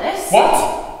Pamphilus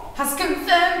What? has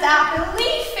confirmed our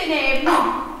belief in him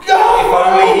If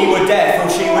only he were deaf or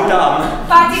she were dumb.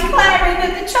 by declaring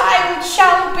that the child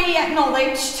shall be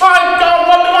acknowledged. My God,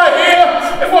 what do I hear?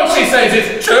 If what she says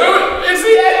is true, it's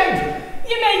the end.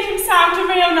 You make him sound a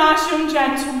real nice young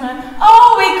gentleman.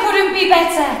 Oh, it couldn't be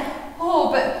better. Oh,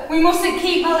 but we mustn't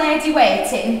keep my lady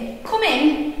waiting. Come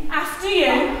in. After you.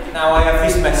 Now I have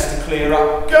this mess to clear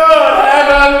up. Good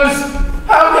heavens!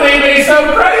 How could he be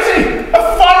so crazy? A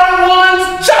foreign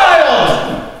woman's child!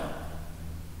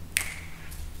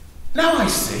 Now I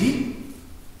see.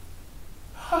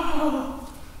 Oh,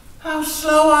 how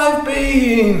slow I've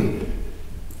been.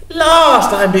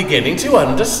 Last I'm beginning to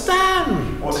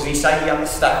understand. What does he say he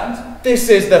understands? This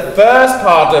is the first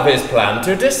part of his plan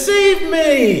to deceive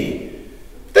me.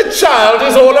 The child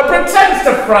is all a pretense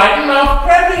to frighten off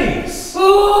Premies.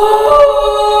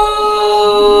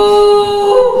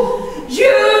 Ooh,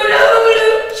 Juno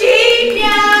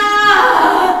Lucina,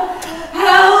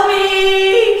 help me!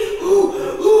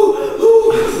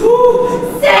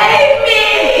 Save me,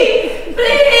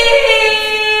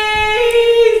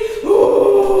 please!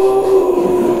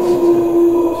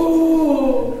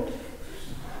 Ooh.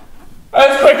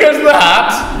 As quick as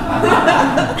that?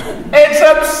 It's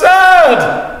absurd!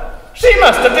 She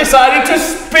must have decided to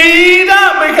speed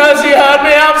up because she heard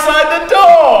me outside the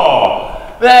door.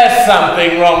 There's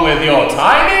something wrong with your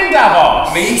timing,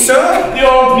 Davos. Me, sir?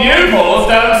 Your pupils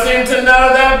don't seem to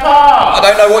know their part. I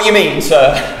don't know what you mean,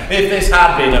 sir. If this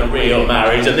had been a real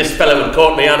marriage and this fellow had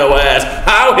caught me unawares,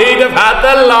 how he'd have had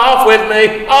the laugh with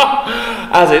me. Oh,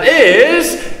 as it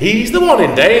is, he's the one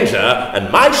in danger and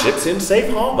my ship's in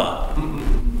safe harbour.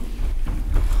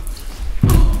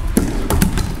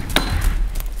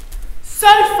 So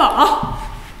far,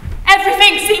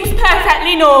 everything seems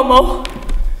perfectly normal.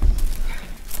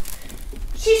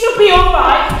 She should be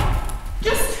alright.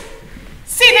 Just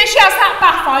see that she has that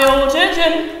bath I ordered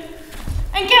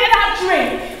and get that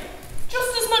drink.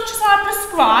 Just as much as I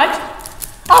prescribed.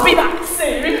 I'll be back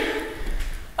soon.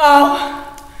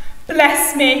 Oh,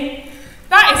 bless me.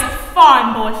 That is a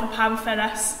fine boy for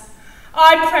Pamphilus.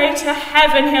 I pray to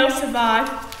heaven he'll survive.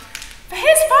 For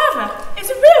his father is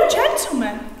a real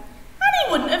gentleman. And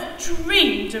he wouldn't have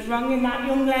dreamed of wronging that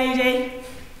young lady.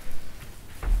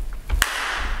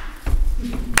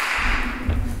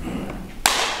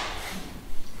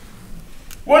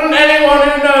 Wouldn't anyone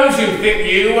who knows you think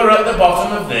you were at the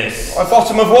bottom of this? At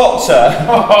bottom of what, sir?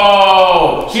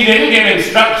 Oh, she didn't give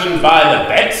instructions by the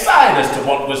bedside as to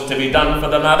what was to be done for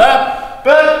the mother,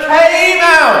 but came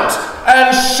out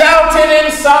and shouted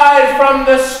inside from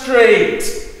the street.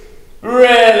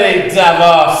 Really,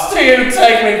 Davos, do you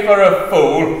take me for a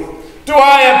fool? Do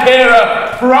I appear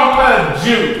a proper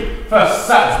dupe for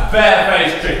such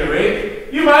barefaced trickery?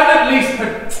 You might at least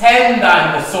pretend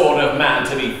I'm the sort of man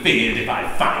to be feared if I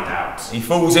find out. He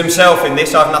fools himself in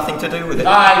this, I've nothing to do with it.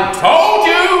 I told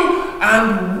you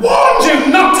and warned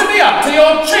you not to be up to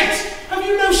your tricks. Have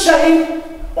you no shame?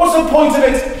 What's the point of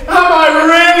it? Am I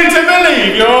really to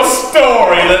believe your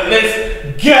story that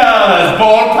this girl has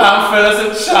borne Pamphilus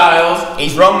a child?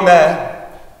 He's wrong there,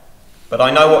 but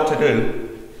I know what to do.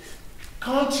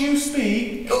 Can't you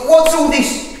speak? What's all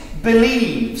this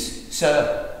believes,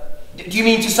 sir? Do you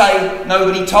mean to say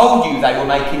nobody told you they were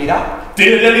making it up?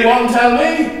 Did anyone tell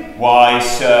me? Why,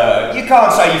 sir, you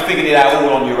can't say you figured it out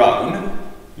all on your own.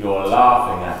 You're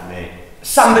laughing at me.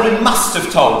 Somebody must have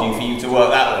told you for you to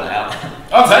work that one out.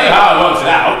 I'll tell you how I worked it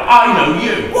out. I know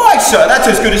you. Why, sir, that's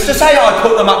as good as to say I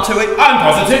put them up to it. I'm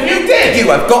positive you did. You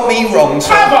have got me wrong,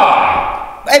 sir. Have I?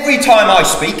 Every time I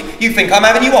speak, you think I'm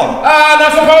having you on. And I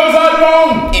suppose I'm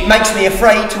wrong. It makes me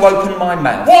afraid to open my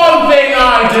mouth. One thing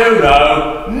I do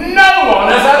know, no one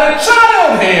has had a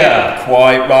child here.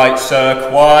 Quite right, sir,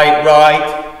 quite right.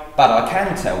 But I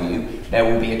can tell you, there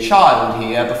will be a child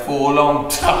here before long.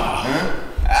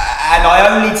 And I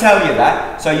only tell you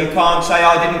that, so you can't say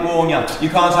I didn't warn you. You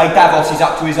can't say Davos is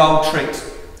up to his old tricks.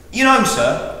 You know,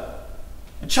 sir,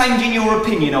 a change in your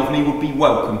opinion of me would be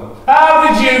welcome. How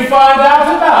did you find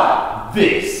out about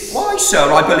this? Why,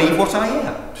 sir, I believe what I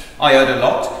hear. I heard a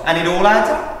lot, and it all adds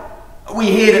up. We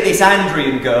hear that this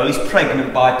Andrian girl is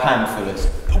pregnant by Pamphilus,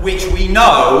 which we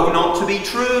know not to be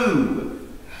true.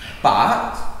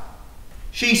 But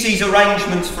she sees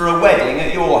arrangements for a wedding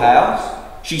at your house.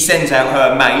 She sends out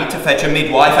her maid to fetch a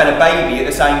midwife and a baby at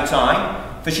the same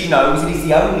time, for she knows it is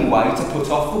the only way to put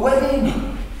off the wedding.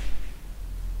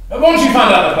 Once you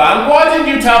found out the plan, why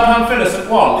didn't you tell Pamphilus at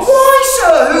once? Why,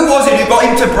 sir? Who was it who got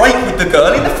him to break with the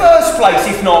girl in the first place,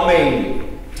 if not me?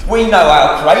 We know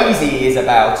how crazy he is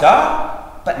about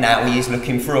her, but now he is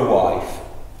looking for a wife.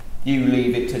 You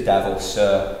leave it to Davos,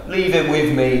 sir. Leave it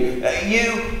with me.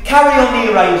 You carry on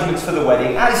the arrangements for the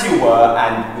wedding as you were,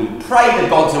 and we pray the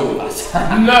gods are with us.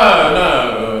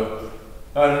 No.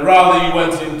 I'd rather you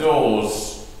went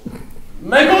indoors.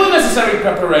 Make all the necessary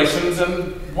preparations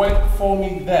and wait for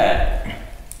me there.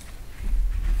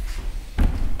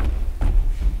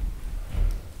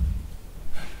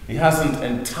 He hasn't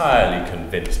entirely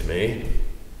convinced me.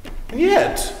 And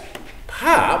yet,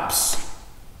 perhaps,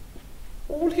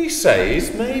 all he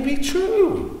says may be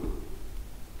true.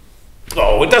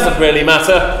 Oh, it doesn't really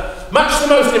matter. Much the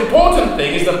most important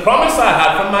thing is the promise I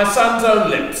had from my son's own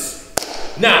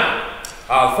lips. Now,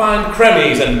 I'll find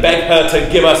Cremies and beg her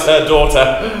to give us her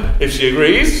daughter. If she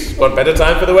agrees, what better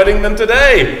time for the wedding than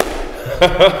today?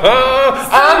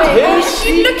 And here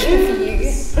she looking for you.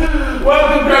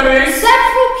 Welcome, Cremies.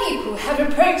 Several people have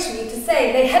approached me to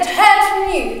say they had heard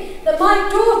from you that my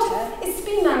daughter is to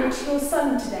be married to your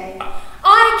son today.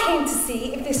 I came to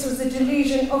see if this was a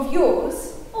delusion of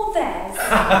yours or theirs.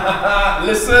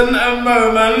 Listen a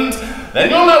moment. Then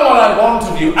you'll know what I want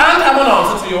of you and have an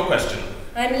answer to your question.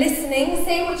 I'm listening.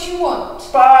 Say what you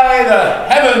want. By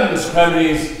the heavens,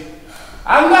 Cremies,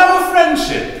 and our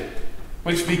friendship,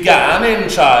 which began in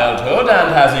childhood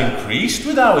and has increased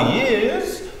with our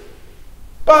years,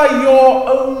 by your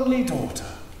only daughter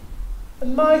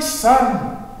and my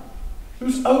son,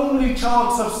 whose only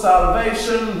chance of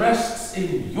salvation rests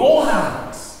in your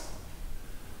hands.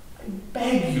 I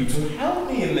beg you to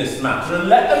help me in this matter and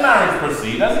let the marriage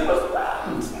proceed as it was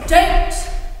planned. Don't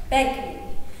beg me.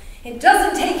 It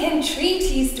doesn't take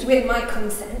entreaties to win my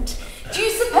consent. Do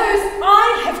you suppose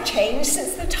I have changed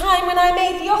since the time when I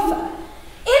made the offer?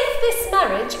 If this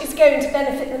marriage is going to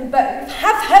benefit them both,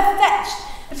 have her fetched.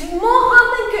 But if more harm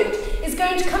than good is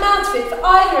going to come out of it for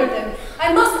either of them,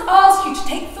 I must ask you to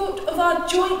take thought of our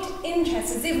joint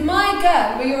interests as if my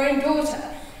girl were your own daughter,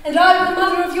 and I were the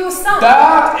mother of your son.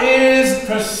 That is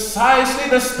precisely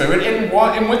the spirit in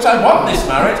which I want this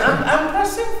marriage, and am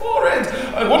pressing for it.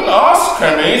 I wouldn't ask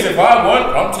Cremies if I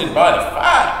weren't prompted by the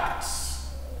facts.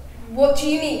 What do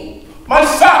you mean? My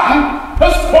son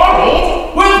has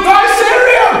quarrelled with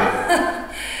Glycerium!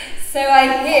 So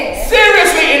I hear.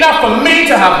 Seriously enough for me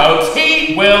to have hopes,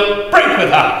 he will break with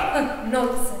her.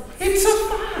 Nonsense. It's a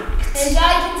fact. And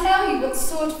I can tell you what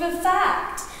sort of a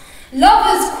fact.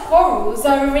 Lovers' quarrels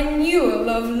are a renewal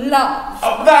of love.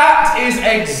 Oh, that is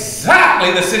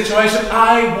exactly the situation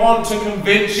I want to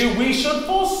convince you we should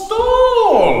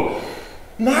forestall.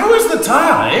 Now is the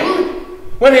time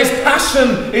when his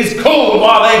passion is cooled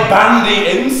while they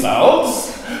bandy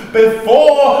insults,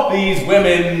 before these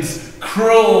women's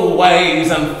cruel ways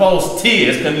and false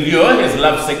tears can lure his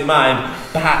lovesick mind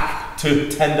back to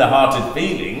tender-hearted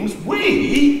feelings.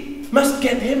 We must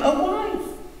get him a wife.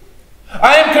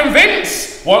 I am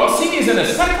convinced once he is in a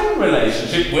second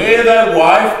relationship with a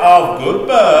wife of good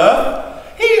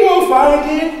birth, he will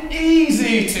find it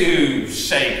easy to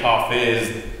shake off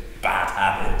his bad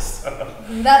habits.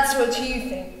 That's what you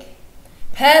think.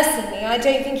 Personally, I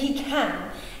don't think he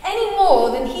can, any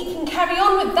more than he can carry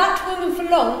on with that woman for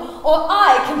long, or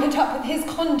I can put up with his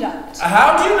conduct.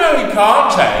 How do you know he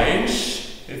can't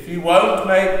change if he won't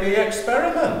make the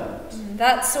experiment?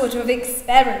 That sort of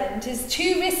experiment is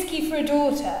too risky for a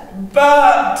daughter.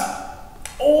 But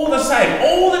all the same,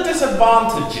 all the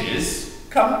disadvantages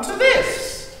come to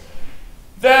this.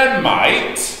 There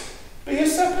might be a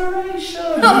separation,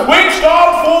 which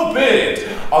God forbid.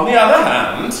 On the other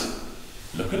hand,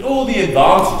 look at all the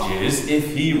advantages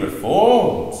if he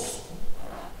reforms.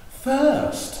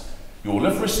 First, you'll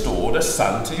have restored a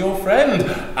son to your friend,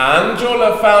 and you'll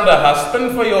have found a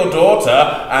husband for your daughter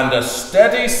and a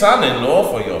steady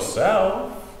son-in-law for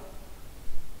yourself.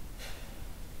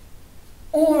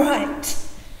 All right,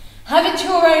 have it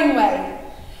your own way,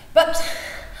 but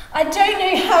I don't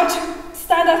know how to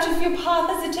stand out of your path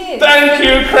as it is. Thank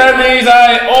you, Cremies.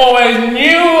 I always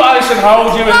knew I should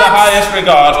hold you in the highest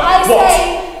regard. I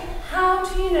say, how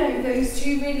do you know those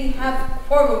two really have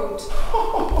or rude?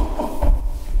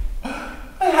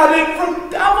 I had it from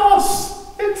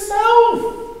Davos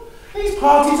himself. He's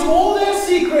party to all their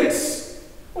secrets.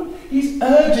 He's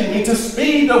urging me to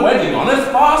speed the wedding on as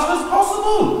fast as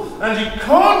possible. And you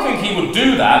can't think he would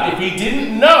do that if he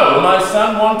didn't know my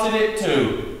son wanted it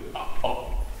to.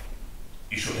 Oh,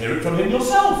 you should hear it from him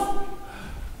yourself.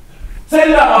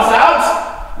 Send Davos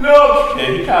out. Look,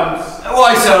 here he comes.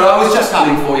 Why, sir, I was just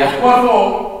coming for you. What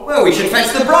for? Well, we should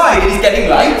fetch the bride. It is getting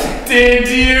late. Did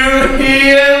you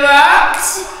hear that?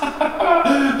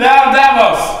 Now,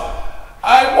 Davos,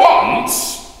 I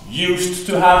once used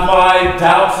to have my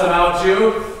doubts about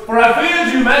you, for I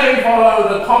feared you may follow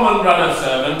the common run of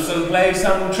servants and play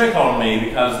some trick on me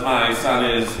because my son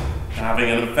is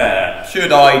having an affair.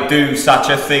 Should I do such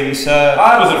a thing, sir?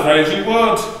 I was afraid you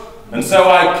would, and so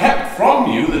I kept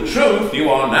from you the truth you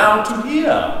are now to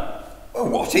hear. Well,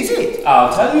 what is it?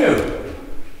 I'll tell you.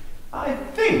 I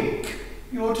think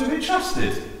you're to be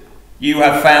trusted. You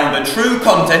have found the true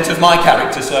content of my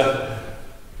character, sir.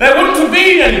 There wouldn't have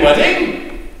been any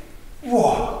wedding.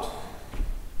 What?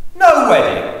 No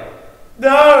wedding?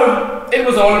 No, it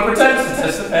was all a pretense to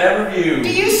test the pair of you. Do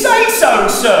you say so,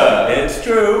 sir? It's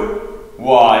true.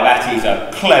 Why, that is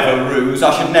a clever ruse.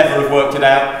 I should never have worked it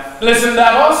out. Listen,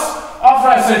 Davos, after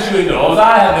I sent you indoors,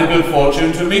 I had the good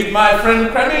fortune to meet my friend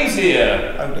Cremies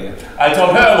here. Oh dear. I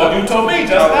told her what you told me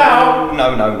just now.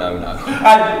 No.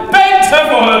 I begged her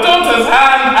for her daughter's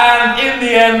hand, and in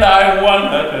the end I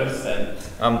won her consent.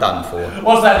 I'm done for.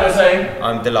 What's that you're saying?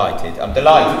 I'm delighted,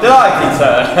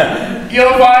 sir.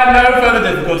 You'll find no further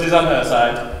difficulties on her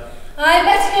side. I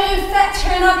better go fetch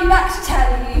her and I'll be back to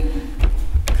tell you.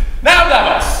 Now,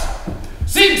 Davos,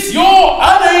 since your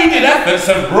unaided efforts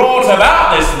have brought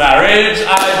about this marriage,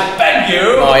 I beg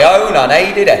you... My own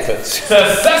unaided efforts.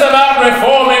 ...to set about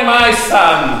reforming my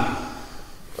son.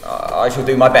 I shall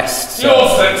do my best, sir. You'll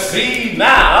succeed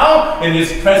now in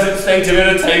his present state of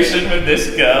irritation with this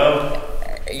girl.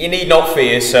 You need not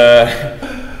fear, sir.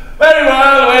 Very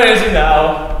well, where is he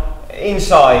now?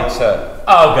 Inside, sir.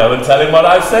 I'll go and tell him what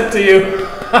I've said to you.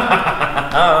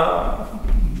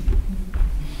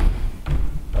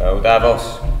 Well,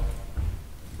 Davos,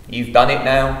 you've done it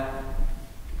now.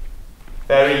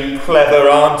 Very clever,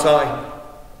 aren't I?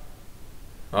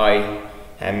 I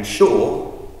am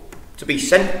sure to be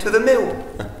sent to the mill.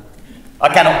 I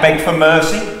cannot beg for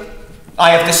mercy.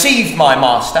 I have deceived my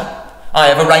master. I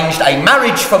have arranged a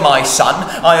marriage for my son.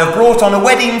 I have brought on a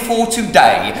wedding for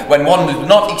today, when one was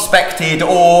not expected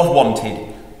or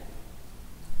wanted.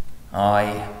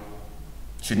 I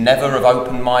should never have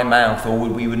opened my mouth, or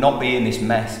we would not be in this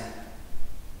mess.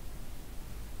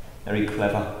 Very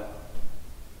clever.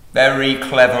 Very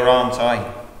clever, aren't I?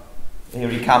 Here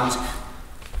he comes.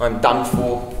 I'm done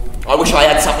for. I wish I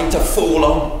had something to fall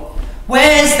on.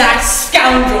 Where's that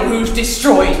scoundrel who's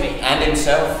destroyed me? And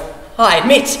himself. I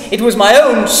admit it was my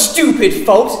own stupid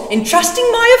fault entrusting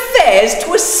my affairs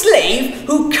to a slave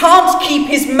who can't keep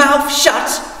his mouth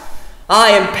shut. I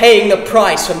am paying the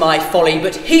price for my folly,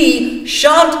 but he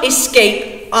shan't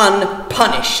escape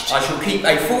unpunished. I shall keep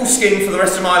a full skin for the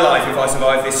rest of my life if I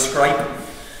survive this scrape.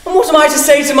 And what am I to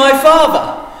say to my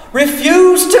father?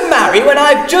 Refuse to marry when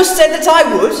I've just said that I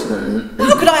would?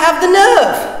 How could I have the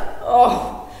nerve?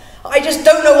 Oh, I just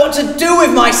don't know what to do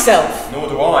with myself. Nor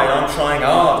do I, and I'm trying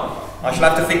hard. I shall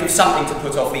have to think of something to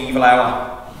put off the evil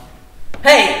hour.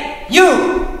 Hey,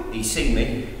 you! He's seen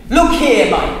me. Look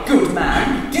here, my good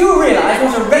man. Do you realise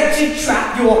what a wretched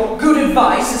trap your good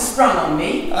advice has sprung on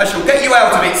me? I shall get you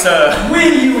out of it, sir.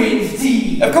 Will you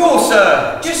indeed? Of course,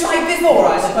 sir. Just like before,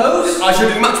 I suppose? I shall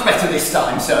do much better this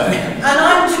time, sir. And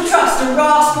I'm to trust a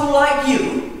rascal like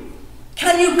you?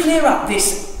 Can you clear up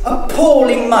this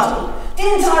appalling muddle?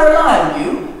 Didn't I rely on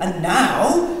you? And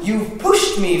now you've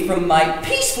pushed me from my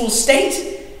peaceful state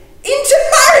into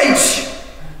marriage!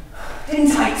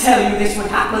 Didn't I tell you this would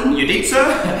happen? You did, sir?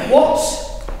 What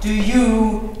do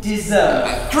you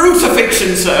deserve?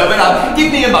 Crucifixion, sir, but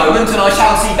give me a moment and I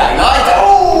shall see daylight.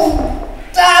 Oh,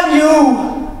 damn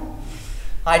you!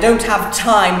 I don't have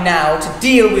time now to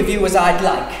deal with you as I'd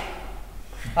like.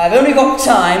 I've only got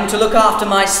time to look after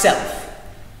myself.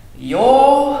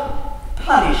 Your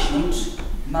punishment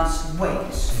must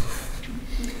wait.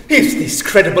 Is this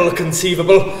credible or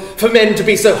conceivable, for men to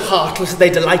be so heartless that they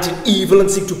delight in evil and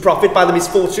seek to profit by the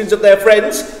misfortunes of their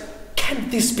friends? Can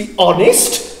this be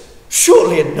honest?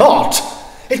 Surely not.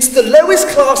 It's the lowest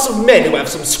class of men who have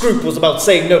some scruples about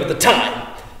saying no at the time,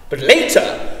 but later,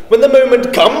 when the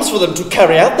moment comes for them to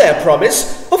carry out their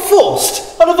promise, are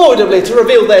forced unavoidably to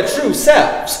reveal their true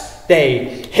selves.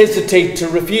 They hesitate to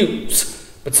refuse,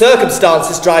 but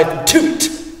circumstances drive them to it.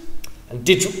 And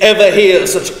did you ever hear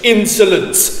such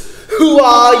insolence? Who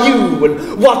are you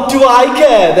and what do I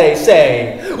care, they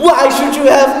say. Why should you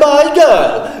have my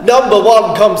girl? Number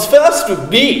one comes first with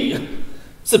me.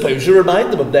 Suppose you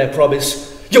remind them of their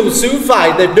promise. You'll soon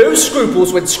find they've no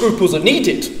scruples when scruples are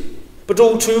needed, but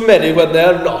all too many when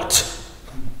they're not.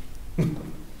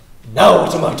 Now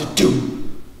what am I to do?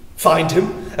 Find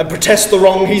him and protest the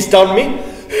wrong he's done me?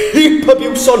 Heap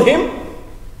abuse on him?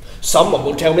 Someone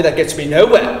will tell me that gets me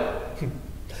nowhere.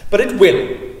 But it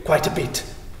will, quite a bit.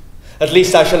 At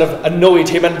least I shall have annoyed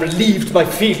him and relieved my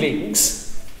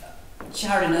feelings.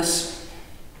 Charinus,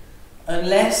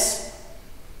 unless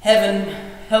heaven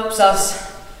helps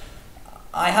us,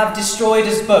 I have destroyed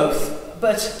us both.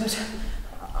 But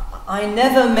I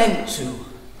never meant to.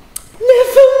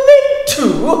 Never meant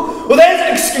to? Well, there's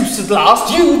an excuse at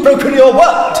last. You've broken your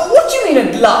word. What do you mean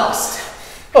at last?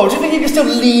 Oh, do you think you can still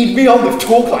lead me on with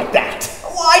talk like that?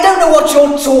 Well, I don't know what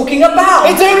you're talking about.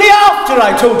 It's only after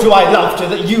I told you I loved her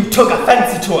that you took a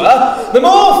fancy to her. The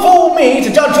more fool me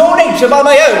to judge your nature by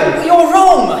my own. You're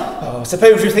wrong. Oh,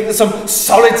 suppose you think there's some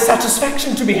solid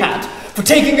satisfaction to be had for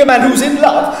taking a man who's in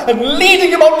love and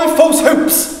leading him on with false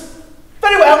hopes.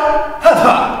 Very well, have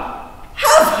her.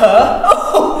 Have her?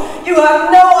 Oh, you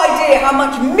have no idea how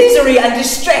much misery and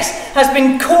distress has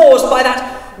been caused by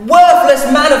that worthless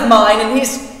man of mine and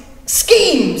his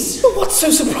schemes. But what's so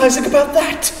surprising about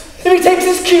that? If he takes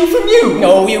his cue from you.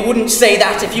 No, you wouldn't say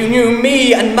that if you knew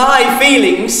me and my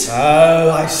feelings.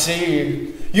 Oh, I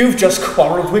see. You've just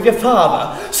quarrelled with your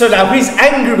father, so now he's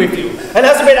angry with you and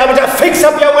hasn't been able to fix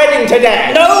up your wedding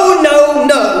today. No, no,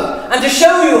 no. And to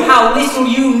show you how little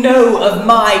you know of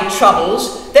my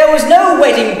troubles, there was no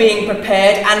wedding being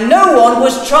prepared and no one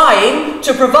was trying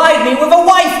to provide me with a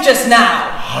wife just now.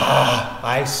 Ah,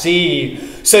 I see.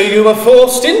 So you were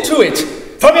forced into it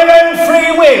from your own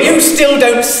free will. You still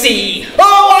don't see.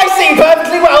 Oh, I see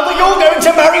perfectly well that you're going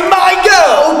to marry my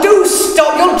girl. Oh, do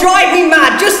stop. You'll drive me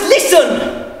mad. Just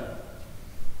listen.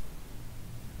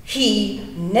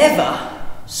 He never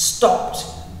stopped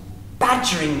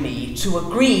badgering me to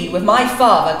agree with my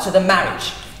father to the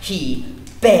marriage. He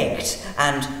begged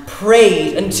and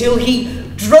prayed until he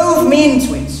drove me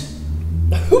into it.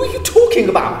 Who are you talking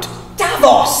about?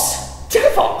 Davos!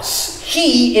 Davos?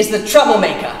 He is the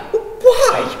troublemaker.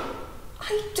 Why?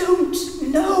 I don't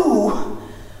know.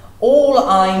 All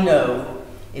I know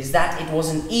is that it was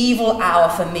an evil hour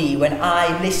for me when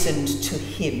I listened to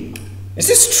him. Is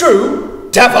this true?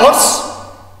 Davos?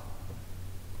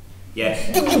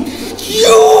 Yes.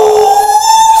 You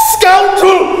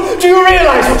scoundrel! Do you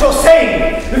realise what you're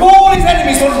saying? If all his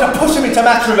enemies wanted to push him into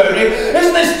matrimony,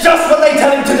 isn't this just what they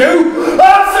tell him to do?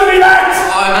 Answer me that!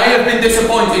 I may have been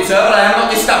disappointed, sir, but I am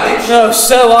not discouraged. Oh,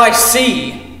 so I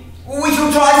see. We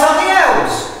shall try something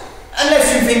else.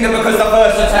 Unless you think that because the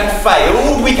first attempt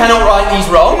failed, we cannot right these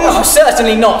wrongs. Oh,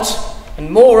 certainly not.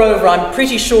 And moreover, I'm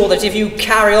pretty sure that if you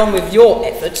carry on with your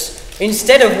efforts,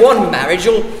 instead of one marriage,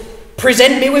 you'll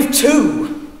present me with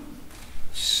two.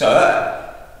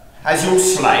 Sir, as your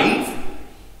slave,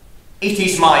 it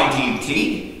is my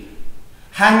duty,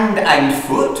 hand and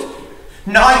foot,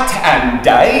 night and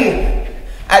day,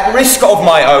 at risk of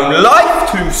my own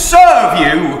life, to serve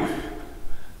you.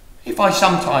 If I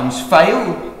sometimes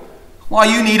fail, why,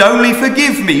 you need only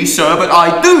forgive me, sir, but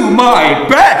I do my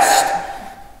best.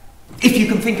 If you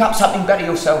can think up something better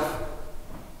yourself,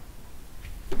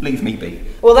 leave me be.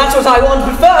 Well, that's what I want,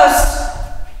 but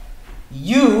first,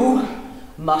 you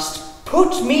must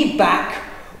put me back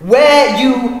where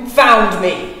you found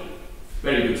me.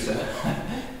 Very good, sir.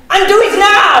 And do it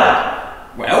now!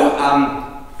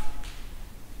 Well,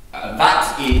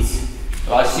 that is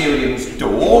Lycerium's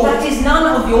door. Well, that is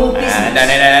none of your business.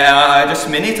 No, just a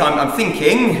minute, I'm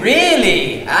thinking.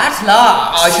 Really? At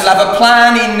last? I shall have a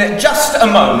plan in just a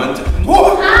moment.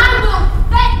 Whoa. I will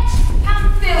fetch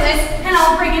Pamphilus and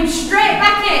I'll bring him straight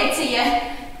back here to you.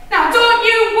 Now don't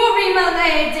you worry, my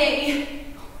lady.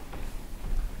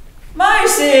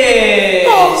 Mysis!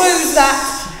 Oh, who's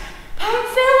that?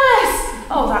 Pamphilus!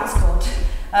 Oh, that's good.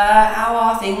 How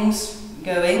are things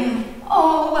going?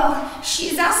 Oh, well,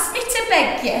 she's asked me to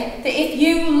beg you that if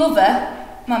you love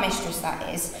her, my mistress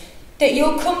that is, that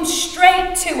you'll come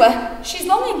straight to her. She's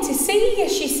longing to see you,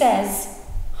 she says.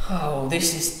 Oh,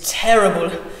 this is terrible.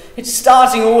 It's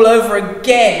starting all over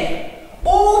again.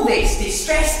 All this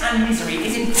distress and misery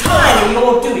is entirely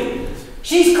your doing.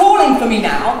 She's calling for me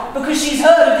now because she's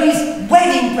heard of these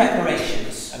wedding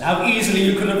preparations. And how easily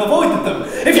you could have avoided them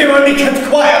if you only kept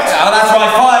quiet. Oh, that's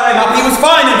right, fire him up. He was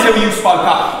fine until you spoke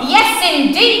up. Yes,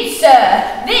 indeed,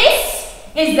 sir. This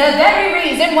is the very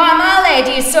reason why my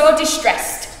lady is so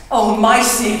distressed. Oh, my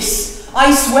sis,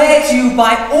 I swear to you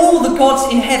by all the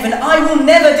gods in heaven, I will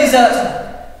never desert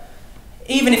her.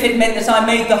 Even if it meant that I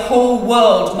made the whole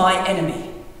world my enemy.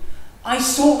 I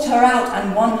sought her out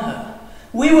and won her.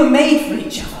 We were made for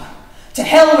each other. To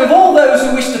hell with all those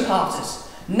who wish to part us.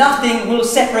 Nothing will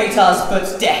separate us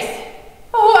but death.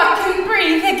 Oh, I can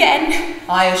breathe again.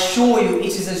 I assure you it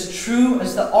is as true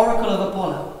as the oracle of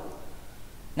Apollo.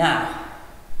 Now,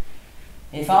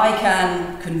 if I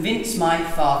can convince my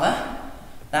father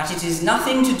that it is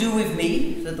nothing to do with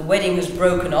me that the wedding has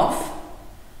broken off,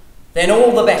 then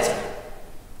all the better.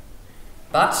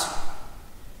 But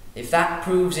if that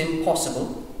proves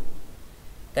impossible,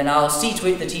 then I'll see to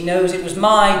it that he knows it was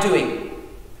my doing,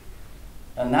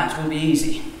 and that will be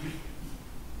easy.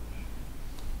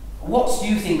 What do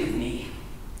you think of me?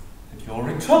 That you're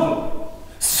in trouble.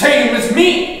 Same as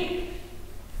me.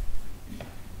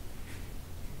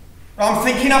 I'm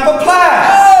thinking up a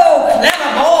plan. Oh,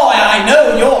 clever boy, I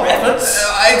know your efforts.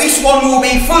 This one will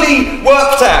be fully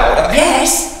worked out.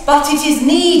 Yes, but it is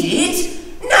needed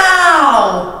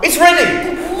now. It's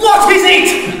ready. What is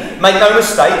it? Make no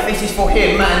mistake, this is for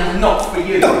him and not for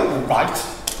you. Right.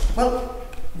 Well,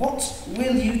 what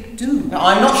will you do? Now,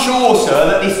 I'm not sure, sir,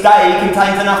 that this day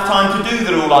contains enough time to do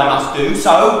the all I must do,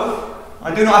 so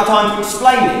I do not have time to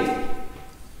explain it.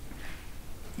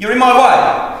 You're in my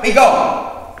way. Be gone.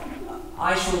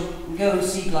 I shall go and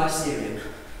see Glycerium.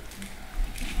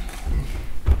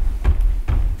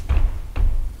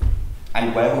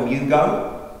 And where will you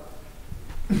go?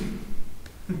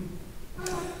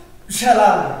 Shall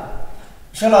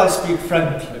I speak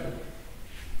frankly?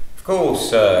 Of course,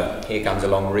 sir. Here comes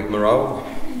along rigmarole.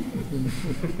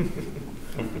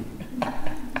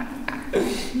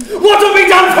 What have we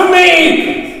done for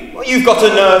me? Well, you've got a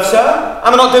nerve, sir.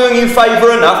 Am I not doing you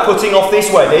favour enough putting off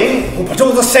this wedding? Oh, but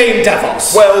all the same,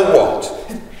 Davos. Well, what?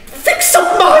 Fix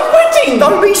up my wedding!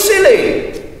 Don't be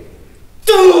silly.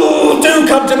 Do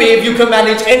come to me if you can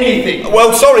manage anything.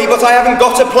 Well, sorry, but I haven't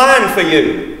got a plan for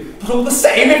you. But all the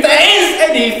same, if there is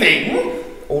anything...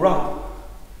 All right.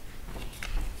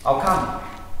 I'll come.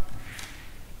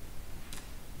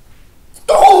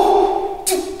 Oh!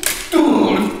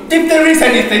 If there is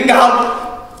anything,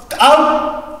 I'll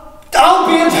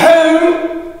be at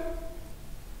home.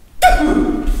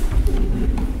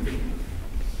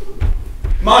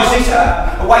 My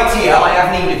sister, wait here. I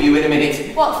have need of you in a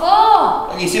minute. What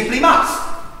for? You simply must.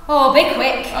 Oh, be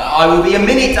quick. I will be a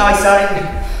minute, I say.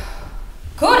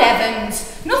 Good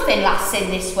heavens, nothing lasts in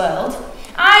this world.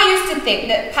 I used to think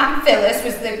that Pamphilus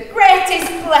was the greatest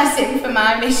blessing for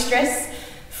my mistress.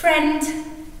 Friend,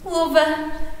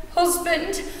 lover,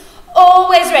 husband,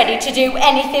 always ready to do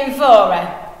anything for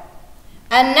her.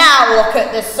 And now look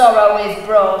at the sorrow he's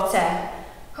brought her.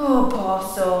 Oh, poor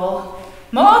soul.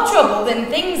 More trouble than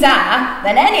things are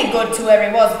than any good to her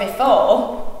he was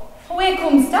before. Oh, here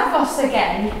comes Davos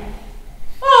again.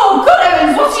 Oh, good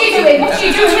heavens, what are you doing? What are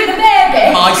you doing with the baby?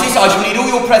 My sis, I shall need all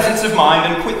your presence of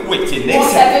mind and quick wit in this.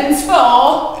 What heavens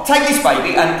for? Take this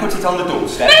baby and put it on the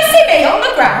doorstep. Mercy me, on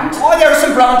the ground. Why, there are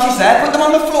some branches there. Put them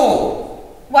on the floor.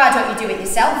 Why don't you do it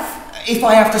yourself? If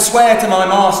I have to swear to my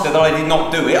master that I did not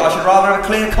do it, I should rather have a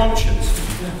clear conscience.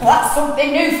 Well, that's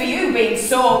something new for you, being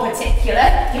so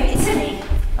particular. Give it to me.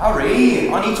 Hurry,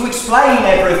 I need to explain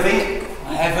everything.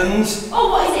 Heavens. Oh,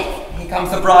 what is it? Here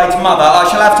comes the bride's mother. I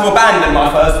shall have to abandon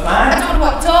my first I plan. don't know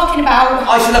what you're talking about.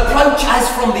 I shall approach as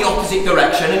from the opposite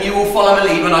direction, and you will follow my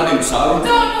lead when I do so. I don't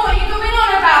know what you're going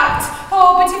on about.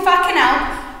 Oh, but if I can help,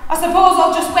 I suppose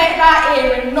I'll just wait right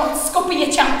here and not scupper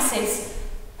your chances.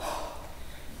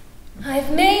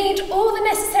 I've made all the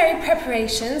necessary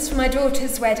preparations for my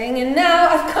daughter's wedding, and now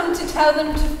I've come to tell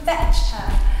them to fetch her.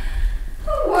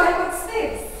 Oh, why, what's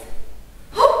this?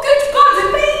 Oh, good God,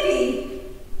 a baby!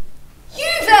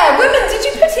 You there, woman, did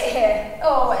you put it here?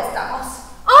 Oh, where's Davos?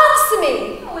 Answer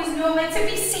me! Oh, he's nowhere to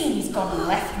be seen. He's gone and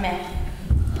left me.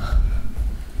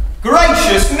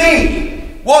 Gracious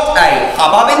me! What a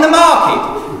hubbub in the market!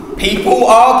 People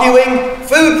arguing,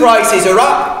 food prices are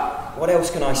up. What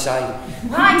else can I say?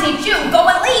 Why did you go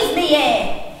and leave me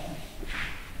here?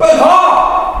 But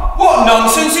what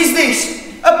nonsense is this?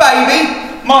 A baby?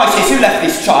 My sis, who left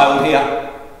this child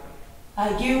here?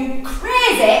 Are you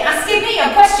crazy asking me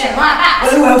a question like that?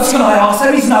 Well, who else can I ask?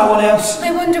 There is no one else.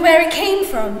 I wonder where it came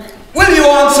from. Will you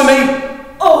answer me?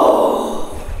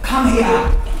 Oh, come here.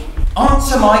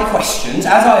 Answer my questions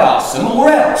as I ask them, or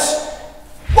else.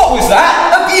 What was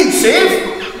that?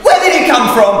 Abusive? Where did it come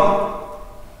from?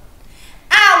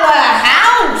 Our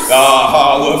house!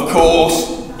 Oh, of course.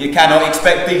 You cannot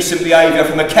expect decent behaviour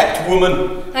from a kept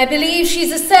woman. I believe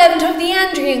she's a servant of the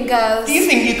Andrian girls. Do you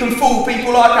think you can fool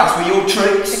people like us with your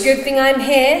tricks? It's a good thing I'm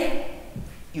here.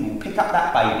 You will pick pick up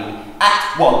that baby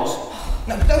at once.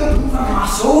 No, don't move a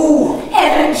muscle.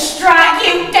 Heaven strike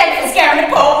you dead for scaring a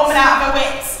poor woman out of her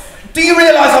wits. Do you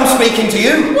realise I'm speaking to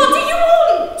you? What do you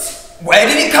want? Where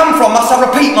did it come from? Must I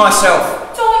repeat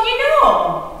myself? Don't you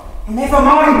know? Never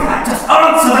mind that. Just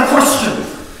answer the question.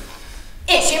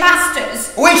 It's your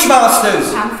masters. Which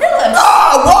masters? Pamphilus.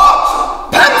 Ah,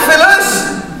 what?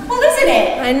 Pamphilus? Well, isn't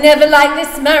it? I never liked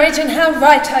this marriage, and how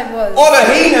right I was. What a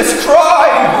heinous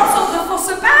crime! What's all the fuss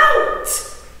about?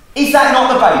 Is that not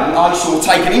the baby I saw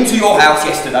taken into your house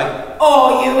yesterday?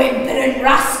 Oh, you impudent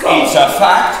rascal. It's a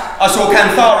fact. I saw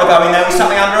Canthara go in there with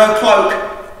something under her cloak.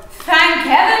 Thank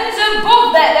heavens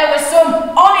above that there were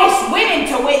some honest women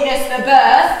to witness the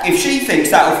birth. If she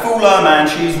thinks that'll fool her man,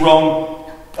 she's wrong.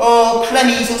 Oh,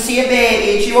 Clemmy's will see a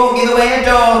baby, she won't give away her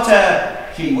daughter.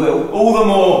 She will, all the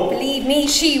more. Believe me,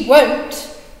 she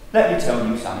won't. Let me tell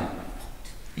you something.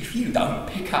 If you don't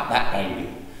pick up that baby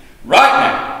right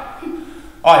now,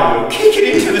 I will kick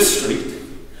it into the street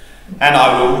and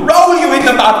I will roll you in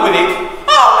the mud with it.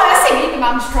 Oh, mercy, the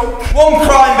man's drunk. One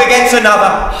crime begets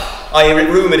another. I hear it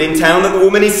rumoured in town that the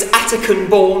woman is Attican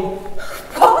born.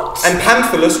 What? And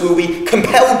Pamphilus will be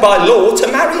compelled by law to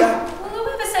marry her. Well,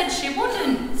 whoever said she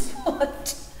wouldn't?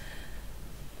 What?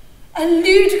 A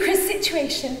ludicrous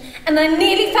situation, and I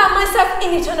nearly found myself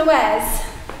in it unawares.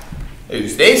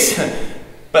 Who's this?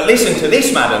 But listen to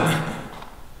this, madam.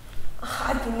 Oh,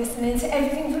 I've been listening to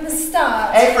everything from the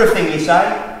start. Everything you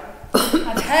say.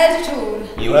 I've heard it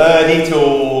all. You heard it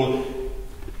all.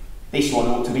 This one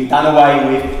ought to be done away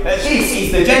with. This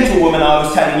is the gentlewoman I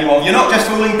was telling you of. You're not just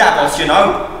fooling Davos, you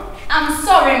know. I'm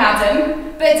sorry,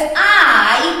 madam, but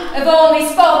I have only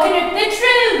spoken of the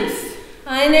truth.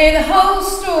 I know the whole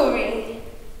story.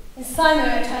 Is Simon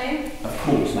at home? Of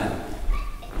course, madam.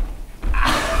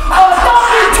 Oh,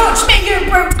 don't you touch me, you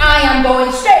brute! I am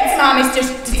going straight to my mistress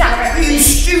to tell her You everything.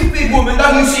 stupid woman,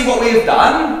 don't you see what we have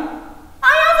done?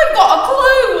 I haven't got a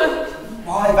clue.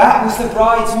 Why, that was the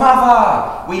bride's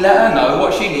mother. We let her know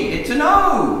what she needed to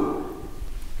know.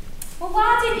 Well,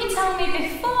 why didn't you tell me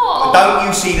before? Don't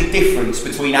you see the difference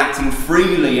between acting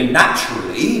freely and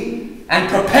naturally and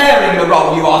preparing the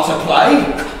role you are to play?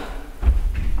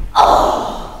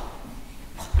 Oh!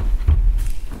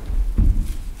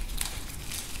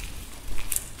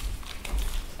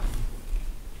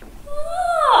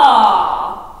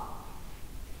 Ah!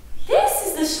 This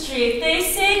is the street they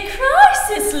say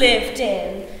Crisis lived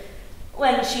in,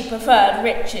 when she preferred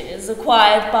riches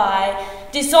acquired by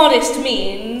dishonest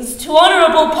means to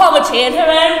honourable poverty in her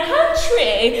own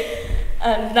country.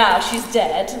 And now she's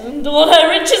dead, and all her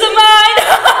riches are mine.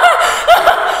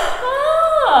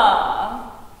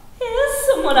 Ah, here's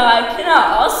someone I can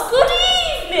ask. Good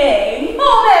evening.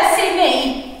 Oh, mercy me!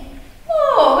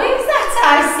 Oh, who's that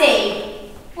I see?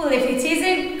 Well, if it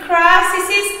isn't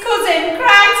Crisis's cousin,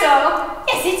 Crito,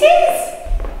 yes it is.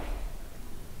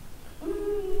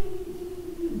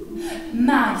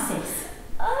 My sis.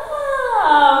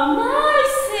 Ah, my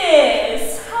sis.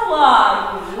 How are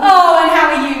you? Oh, and how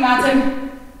are you, madam?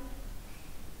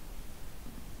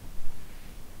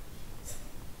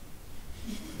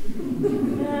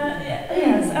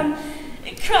 Yes,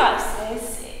 Crisis,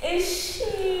 is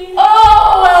she?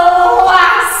 Oh,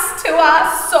 alas, to our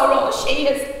sorrow, she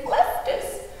has left us.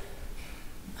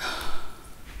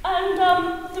 And,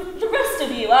 the rest of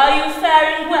you, are you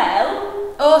faring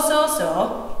well? Oh,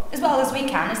 so. As well as we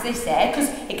can, as they say, because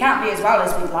it can't be as well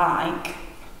as we'd like.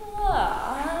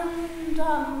 And,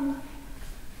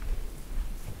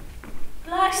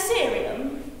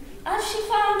 Lycerium, has she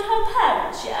found her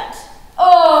parents yet?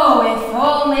 Oh, if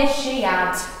only she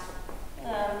had.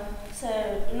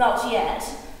 So not yet.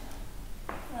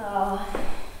 Oh,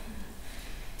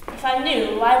 if I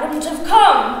knew, I wouldn't have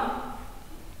come.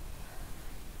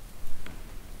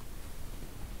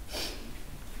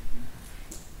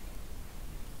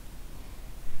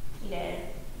 You know,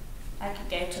 I could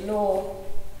go to law.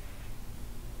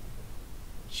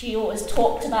 She always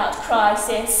talked about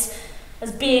Crisis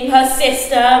as being her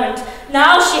sister, and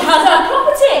now she has her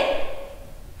property.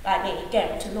 I mean,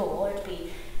 going to law would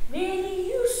be really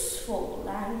useful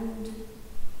and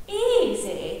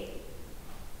easy.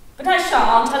 But I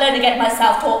shan't. I'll only get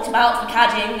myself talked about for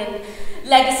caddying and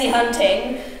legacy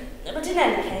hunting. But in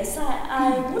any case,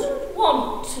 I wouldn't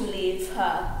want to leave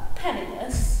her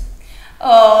penniless.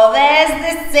 Oh, there's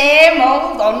the same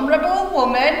old honourable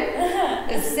woman.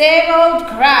 The same old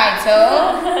Crito.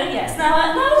 Yes, now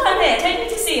that I'm here, take me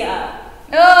to see her.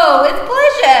 Oh, with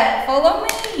pleasure. Follow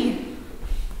me.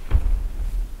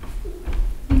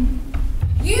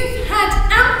 You've had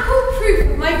ample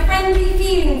proof of my friendly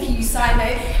feeling for you, Simo,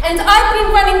 and I've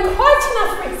been running quite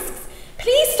enough risks.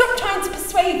 Please stop trying to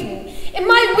persuade me. In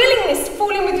my willingness to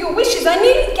fall in with your wishes, I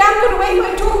nearly gambled away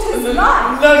my daughter's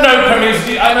life. No,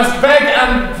 Camille, I must beg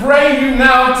and pray you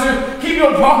now to keep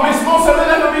your promise more so than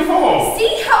ever before.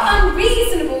 See how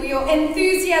unreasonable your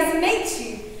enthusiasm makes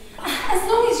you. As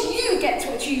long as you get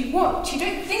what you want, you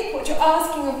don't think what you're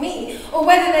asking of me, or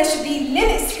whether there should be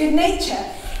limits to good nature.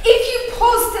 If you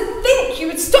paused to think, you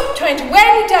would stop trying to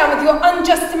wear me down with your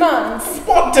unjust demands.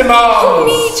 What demands? For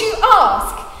me to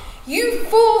ask. You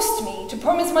forced me to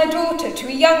promise my daughter to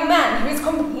a young man who is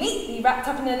completely wrapped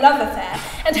up in a love affair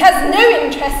and has no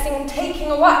interest in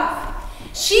taking a wife.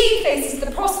 She faces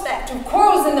the prospect of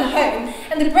quarrels in the home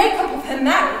and the breakup of her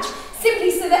marriage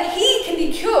simply so that he can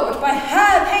be cured by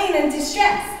her pain and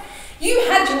distress. You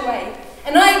had your way,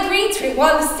 and I agreed to it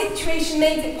while the situation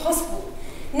made it possible.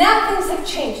 Now things have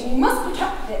changed and you must put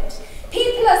up with it.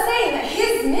 People are saying that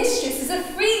his mistress is a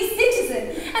free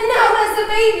citizen, and now there's a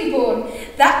baby born.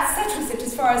 That settles it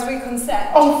as far as we're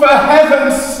concerned. Oh, for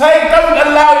heaven's sake, don't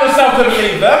allow yourself to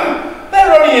believe them.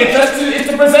 Their only interest is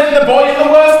to present the boy in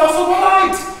the worst possible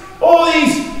light. All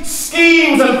these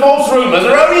schemes and false rumours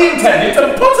are only intended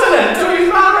to put an end to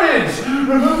his marriage.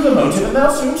 Remove the motive and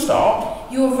they'll soon stop.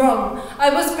 You're wrong. I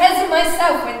was present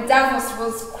myself when Davos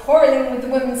was quarrelling with the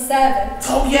woman's servant.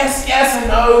 Oh, yes, I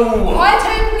know. Quite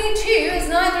openly too, as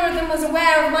neither of them was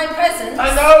aware of my presence.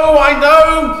 I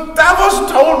know.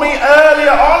 Davos told me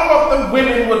earlier on what the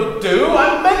women would do.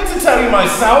 I meant to tell you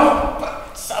myself,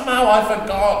 but somehow I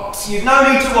forgot. You've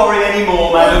no need to worry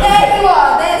anymore, Well, madam. there you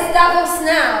are. There's Davos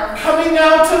now. Coming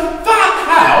out of that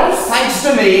house? Thanks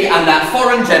to me and that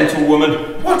foreign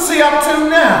gentlewoman. What's he up to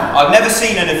now? I've never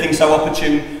seen anything so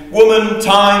opportune. Woman,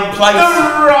 time, place.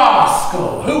 The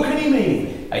rascal! Who can he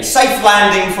mean? A safe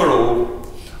landing for all.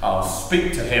 I'll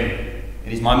speak to him.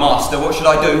 It is my master. What should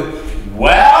I do?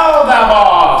 Well,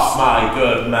 Davos, my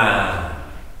good man.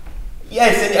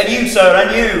 Yes, and you, sir,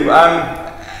 and you.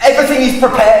 Everything is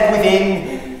prepared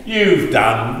within. You've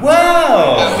done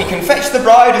well. We can fetch the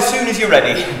bride as soon as you're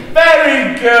ready.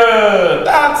 Very good.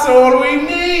 That's all we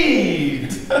need.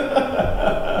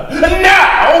 And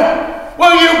now,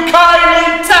 will you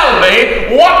kindly tell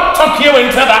me what took you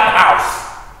into that house?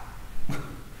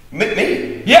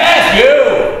 Me? Yes,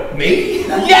 you. Me?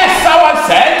 Yes, so I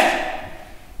said.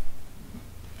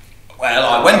 Well,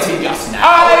 I went in just now.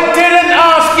 I didn't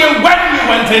ask you when you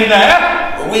went in there.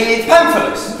 With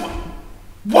Pamphilus.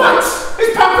 What?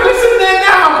 Is Pamphilus in there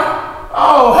now?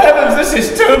 Oh, heavens, this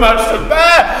is too much to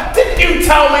bear. Didn't you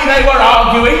tell me they were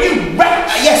arguing, you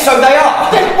wretch? Yes, so they are.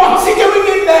 Then what's he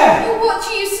doing in there? Well, what do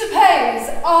you suppose?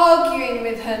 Arguing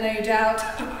with her, no doubt.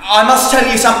 I must tell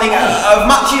you something of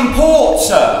much import,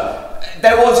 sir.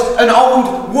 There was an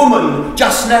old woman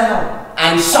just now,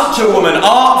 and such a woman,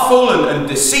 artful and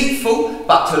deceitful,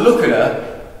 but to look at her,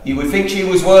 you would think she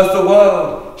was worth the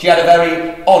world. She had a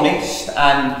very honest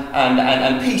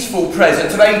and peaceful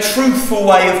presence, a very truthful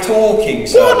way of talking,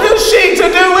 sir. What has she to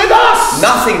do with us?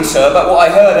 Nothing, sir, but what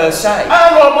I heard her say.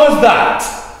 And what was that?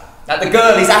 That the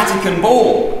girl is Attican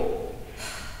born.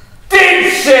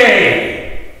 Did she?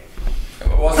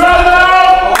 What's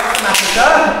Dromo! What's the matter,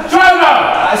 sir? Dromo!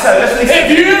 Sir, just listen. If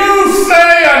you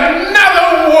say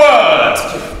another word,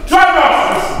 Dromo!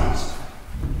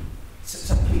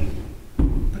 Sir, please.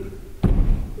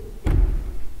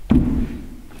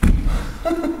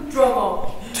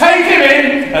 Dromo. Take him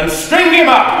in and string him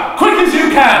up, quick as you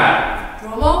can.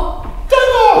 Dromo.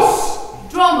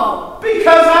 Divorce! Dromo.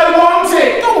 Because I want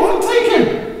it. Go on, take him.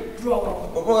 Dromo.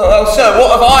 Well, sir,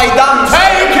 what have I done?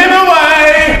 Take him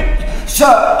away! Sir,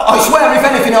 I swear if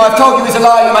anything I've told you is a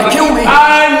lie, you may kill me.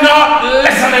 I'm not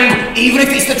listening. Even if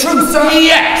it's the truth, sir.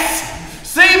 Yes!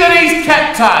 See that he's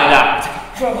kept tied up.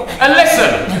 Dromo. And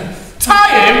listen,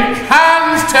 tie him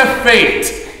hands to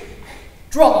feet.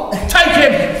 Dromo. Take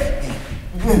him.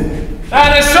 And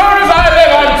as sure as I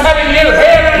live, I'm telling you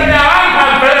here and now,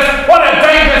 Pamphilus, what a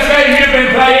dangerous game you've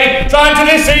been playing, trying to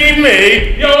deceive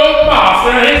me, your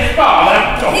master and his father.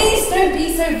 Please don't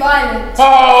be so violent.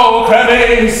 Oh,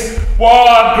 Cremis,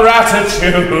 what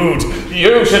gratitude!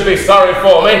 You should be sorry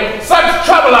for me. Such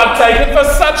trouble I've taken for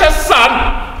such a son.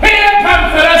 Here,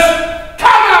 Pamphilus!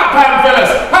 Come out,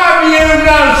 Pamphilus! Have you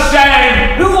no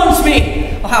shame? Who wants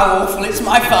me? Oh, how awful, it's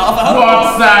my father.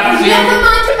 What's that, you? Never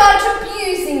mind about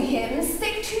abusing him.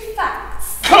 Stick to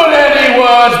facts. Could any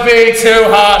words be too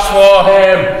harsh for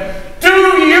him?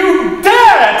 Do you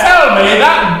dare tell me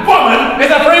that woman is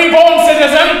a free-born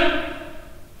citizen?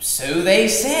 So they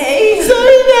say. So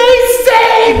they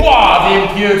say! What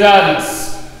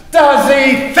impudence! Does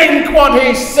he think what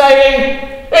he's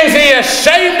saying? Is he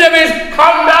ashamed of his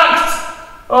conduct?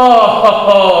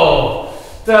 Oh,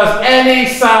 does any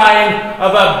sign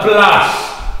of a blush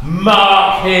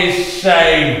mark not his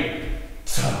shame.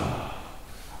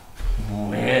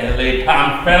 Really,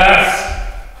 Pamphilus?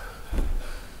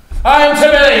 I am to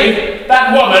believe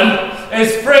that woman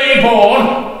is free-born.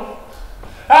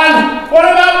 And what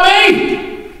about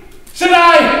me? Should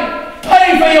I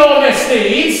pay for your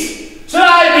misdeeds? Should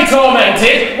I be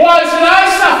tormented? Why should I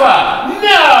suffer?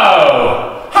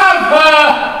 No! Have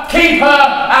her, keep her,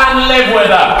 and live with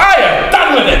her. I am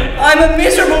done with him. I'm a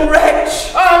miserable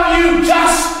wretch. Have you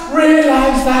just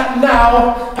realised that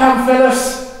now,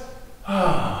 Pamphilus?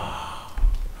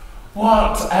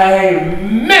 What a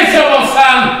miserable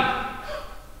son!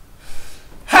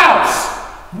 House,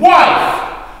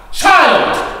 wife,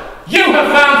 child, you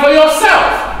have found for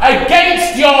yourself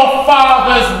against your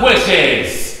father's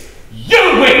wishes.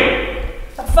 You win!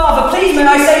 Father, please, may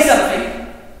I say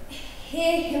something?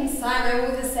 Hear him, Simon,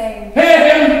 all the same. Hear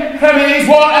him, Hermes,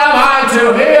 what am I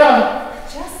to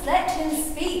hear? Just let him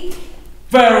speak.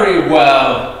 Very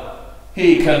well,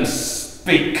 he can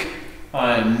speak.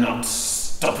 I'm not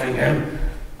stopping him.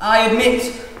 I admit,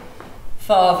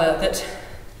 Father,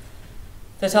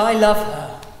 that I love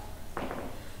her.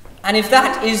 And if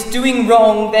that is doing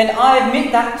wrong, then I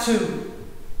admit that too.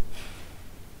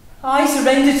 I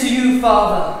surrender to you,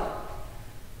 Father.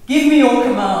 Give me your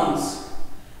commands.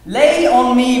 Lay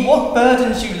on me what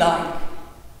burdens you like.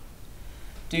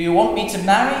 Do you want me to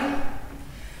marry?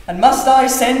 And must I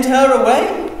send her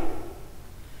away?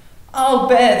 I'll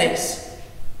bear this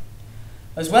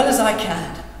as well as I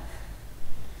can.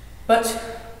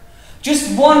 But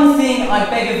just one thing I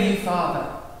beg of you,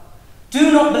 Father.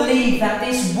 Do not believe that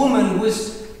this woman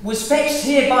was fetched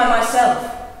here by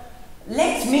myself.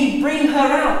 Let me bring her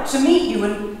out to meet you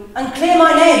and clear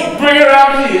my name. Bring her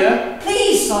out here?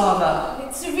 Please, Father.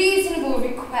 It's a reasonable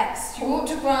request. You ought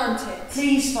to grant it.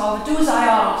 Please, Father, do as I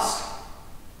ask.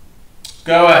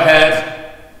 Go ahead.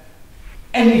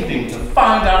 Anything to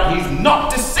find out he's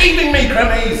not deceiving me,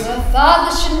 Hermes. A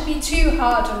father shouldn't be too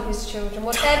hard on his children,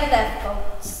 whatever their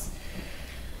faults.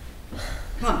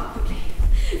 Come, quickly.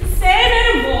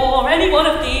 Say no more. Any one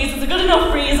of these is a good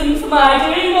enough reason for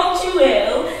my doing what you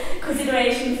will.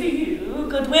 Consideration for you,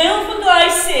 goodwill for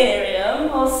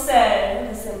Glycerium, or say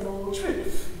the simple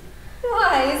truth.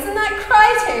 Why, isn't that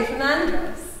Crito from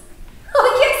Andros? Oh,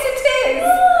 yes, it is.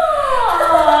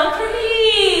 Ah,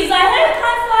 please, I hope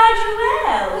I find you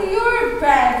well. You're a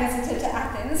rare visitor to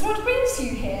Athens. What brings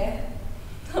you here?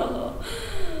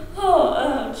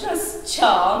 Just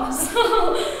chance.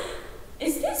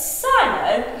 Is this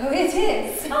Simon? Oh, it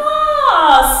is.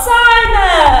 Ah,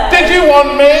 Simon! Did you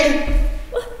want me?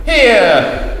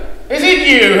 Here. Is it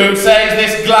you who says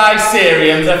this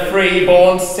Glycerium's a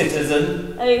free-born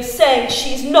citizen? Are you saying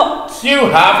she's not? You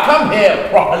have come here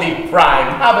properly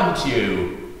primed, haven't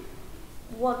you?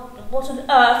 What on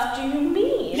earth do you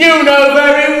mean? You know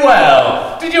very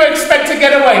well. Did you expect to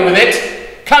get away with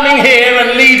it? Coming here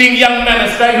and leading young men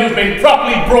astray who've been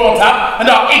properly brought up and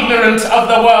are ignorant of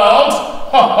the world?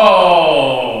 Ho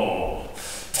ho!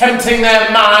 Tempting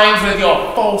their minds with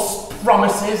your false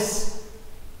promises?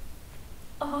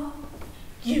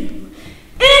 You,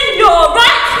 in your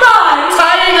right mind,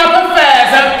 Tying up affairs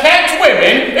have kept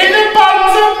women in the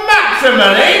bonds of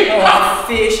matrimony? Oh, I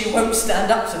fear she won't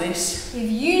stand up to this.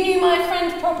 If you knew my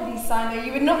friend properly, Simon,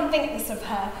 you would not think this of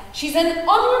her. She's an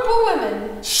honourable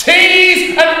woman.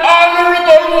 She's an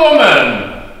honourable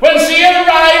woman! When she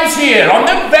arrives here on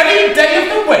the very day of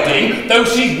the wedding, though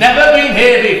she's never been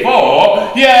here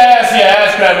before. Yes,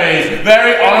 Hermes,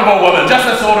 very honourable woman, just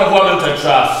the sort of woman to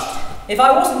trust. If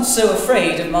I wasn't so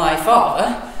afraid of my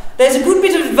father, there's a good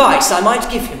bit of advice I might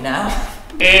give him now.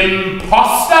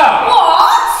 Imposter!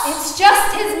 what? It's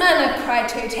just his manner,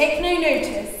 Crito. Take no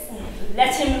notice.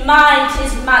 Let him mind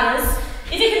his manners.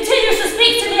 If he continues to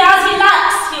speak to me as he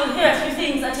likes, he'll hear a few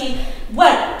things that he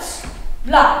won't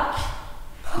like.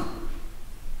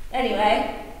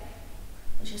 Anyway,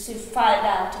 we shall soon find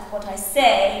out if what I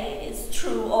say is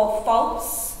true or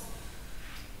false.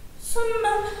 Some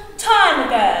time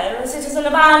ago, a citizen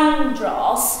of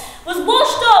Andros was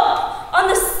washed up on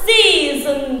the seas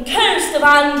and coast of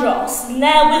Andros, and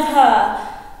there with her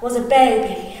was a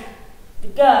baby, the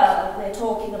girl they're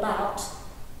talking about.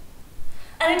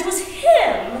 And it was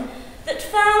him that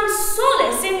found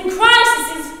solace in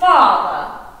Chrysis'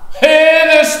 father. Here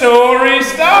the story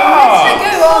starts!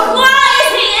 Go on. Why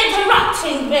is he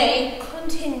interrupting me?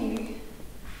 Continue.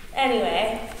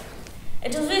 Anyway,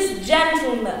 it was this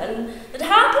gentleman that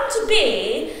happened to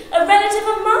be a relative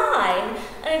of mine,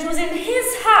 and it was in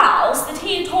his house that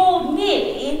he told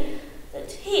me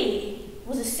that he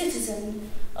was a citizen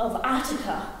of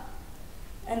Attica.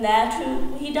 And there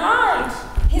too he died.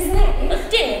 His name?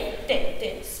 Did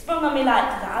it sprung on me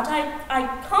like that. I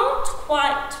can't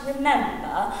quite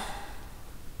remember.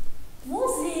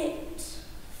 Was it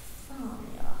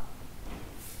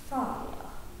Fania?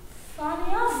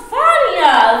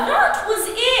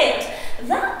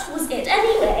 That was it.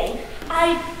 Anyway,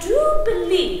 I do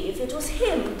believe it was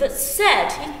him that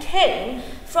said he came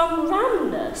from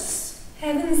Ramnus.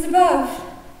 Heavens above.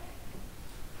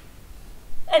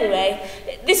 Anyway,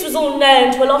 this was all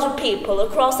known to a lot of people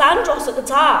across Andros at the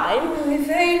time. Oh, if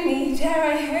only, dare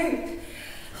I hope.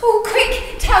 Oh,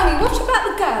 quick, tell me, what about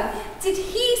the girl? Did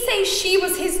he say she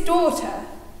was his daughter?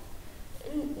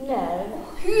 No.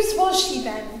 Whose was she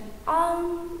then?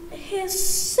 His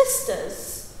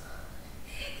sister's.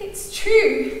 It's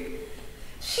true.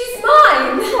 She's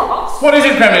mine. What is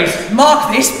it, Cremies?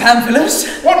 Mark this,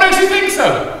 Pamphilus. What makes you think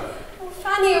so? Well,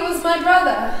 Fania was my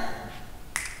brother.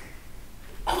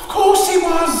 Of course he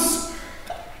was.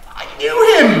 I knew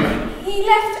him. He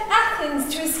left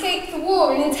Athens to escape the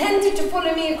war and intended to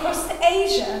follow me across to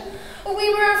Asia.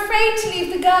 We were afraid to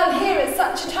leave the girl here at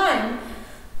such a time.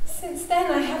 Since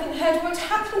then, I haven't heard what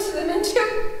happened to them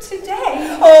until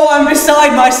today. Oh, I'm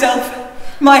beside myself.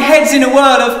 My head's in a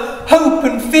whirl of hope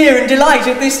and fear and delight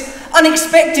at this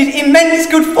unexpected, immense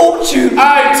good fortune.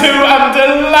 I too am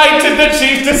delighted that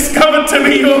she's discovered to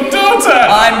be your daughter.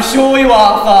 I'm sure you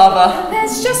are, Father.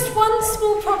 There's just one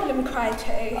small problem,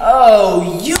 Crito.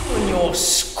 Oh, you and your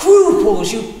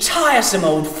scruples, you tiresome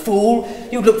old fool.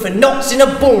 You'd look for knots in a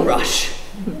bulrush.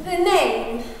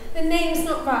 The name's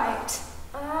not right.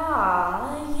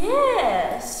 Ah,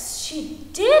 yes. She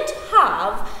did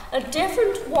have a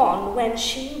different one when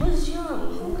she was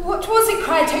young. What was it,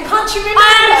 Crito? Can't you remember?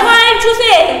 I'm trying to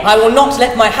think. I will not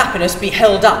let my happiness be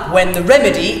held up when the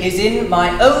remedy is in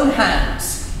my own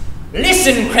hands.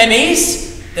 Listen, Cremies.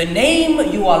 The name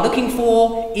you are looking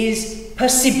for is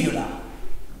Persibula.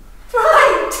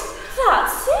 Right!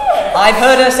 That's it. I've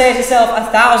heard her say it herself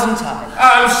 1,000 times.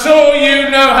 I'm sure you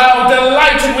know how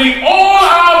delighted we all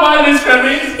are by this,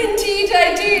 Cremies. Indeed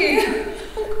I do.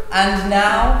 And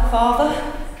now, Father?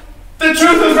 The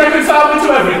truth has reconciled me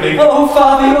to everything. Oh,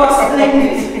 Father, you are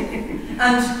splendid.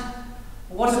 And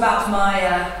what about my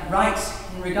right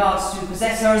in regards to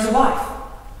possess her as a wife?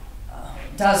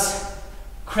 Does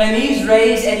Cremies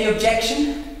raise any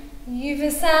objection? You've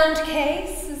a sound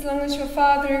case, as long as your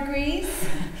father agrees.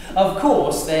 Of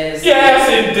course, there's... Yes,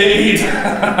 indeed.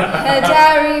 Her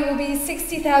dowry will be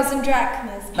 60,000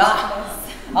 drachmas.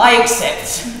 I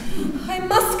accept. I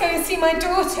must go and see my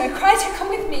daughter. Crito, come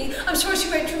with me. I'm sure she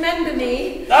won't remember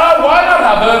me. Why not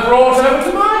have her brought over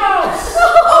to my house?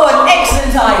 Oh, an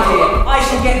excellent idea. I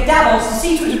shall get Davos to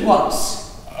see to it at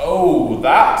once. Oh,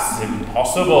 that's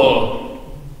impossible.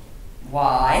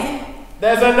 Why?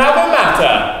 There's another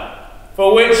matter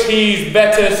for which he's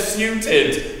better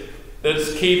suited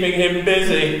that's keeping him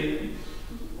busy.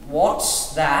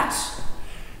 What's that?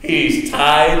 He's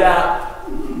tied up.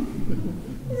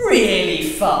 Really,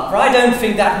 Father? I don't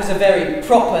think that was a very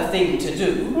proper thing to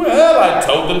do. Well, I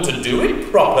told them to do it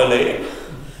properly.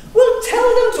 Well,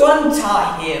 tell them to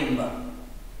untie him.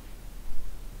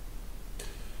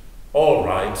 All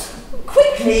right.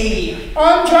 Quickly!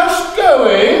 I'm just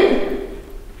going.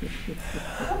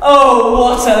 Oh,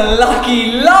 what a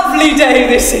lucky, lovely day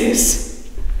this is!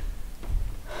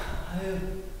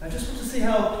 I just want to see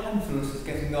how Pamphilus is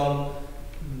getting on.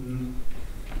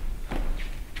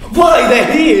 Why,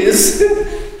 there he is!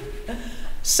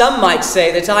 Some might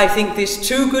say that I think this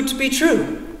too good to be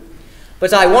true,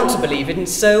 but I want to believe it, and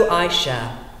so I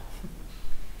shall.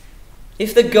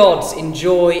 If the gods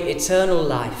enjoy eternal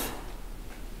life,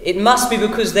 it must be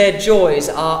because their joys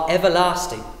are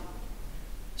everlasting.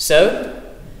 So,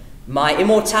 my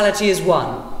immortality is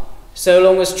won, so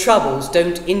long as troubles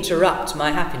don't interrupt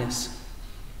my happiness.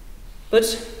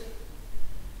 But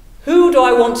who do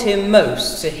I want here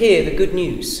most to hear the good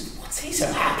news? What's he so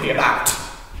happy about?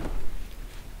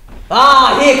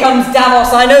 Ah, here comes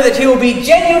Davos. I know that he will be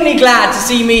genuinely glad to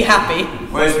see me happy.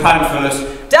 Where's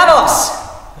Pamphilus? Davos!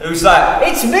 Who's that?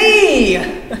 It's me!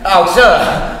 Oh,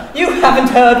 sir. You haven't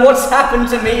heard what's happened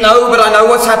to me. No, but I know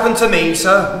what's happened to me,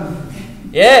 sir.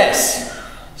 Yes,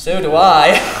 so do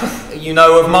I. You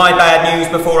know of my bad news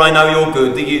before I know your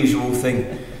good, the usual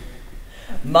thing.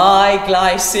 My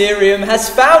Glycerium has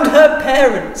found her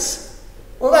parents.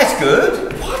 Well, that's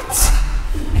good. What?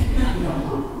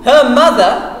 Her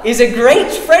mother is a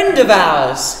great friend of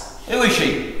ours. Who is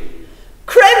she?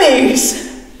 Cremies!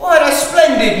 Why, that's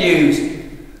splendid news.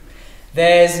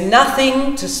 There's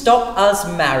nothing to stop us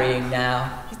marrying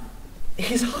now.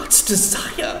 His heart's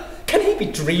desire. Can he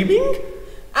be dreaming?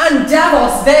 And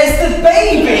Davos, there's the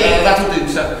baby! That'll do,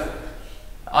 sir.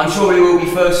 I'm sure he will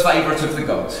be first favourite of the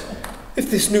gods. If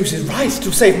this news is right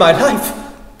to save my life,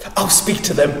 I'll speak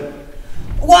to them.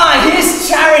 Why, here's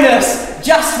Charinus,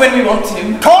 just when we want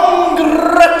him.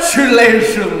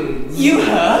 Congratulations! You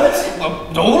heard?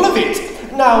 Well, all of it.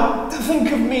 Now,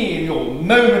 think of me in your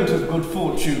moment of good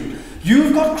fortune.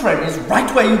 You've got Crennis right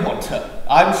where you want her.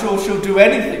 I'm sure she'll do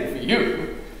anything for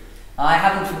you. I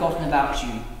haven't forgotten about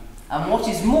you. And what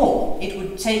is more, it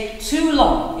would take too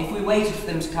long if we waited for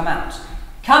them to come out.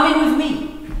 Come in with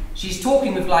me. She's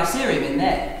talking with Lycerium in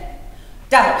there.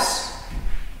 Davos,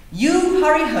 you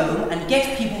hurry home and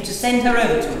get people to send her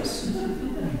over to us.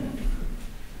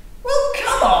 Well,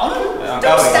 come on.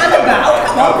 Don't stand about.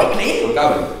 Come on, quickly. I'm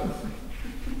going.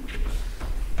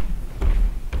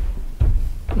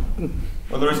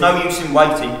 Well, there is no use in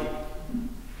waiting.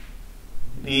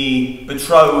 The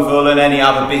betrothal and any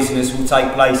other business will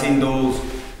take place indoors.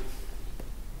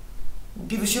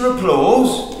 Give us your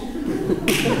applause.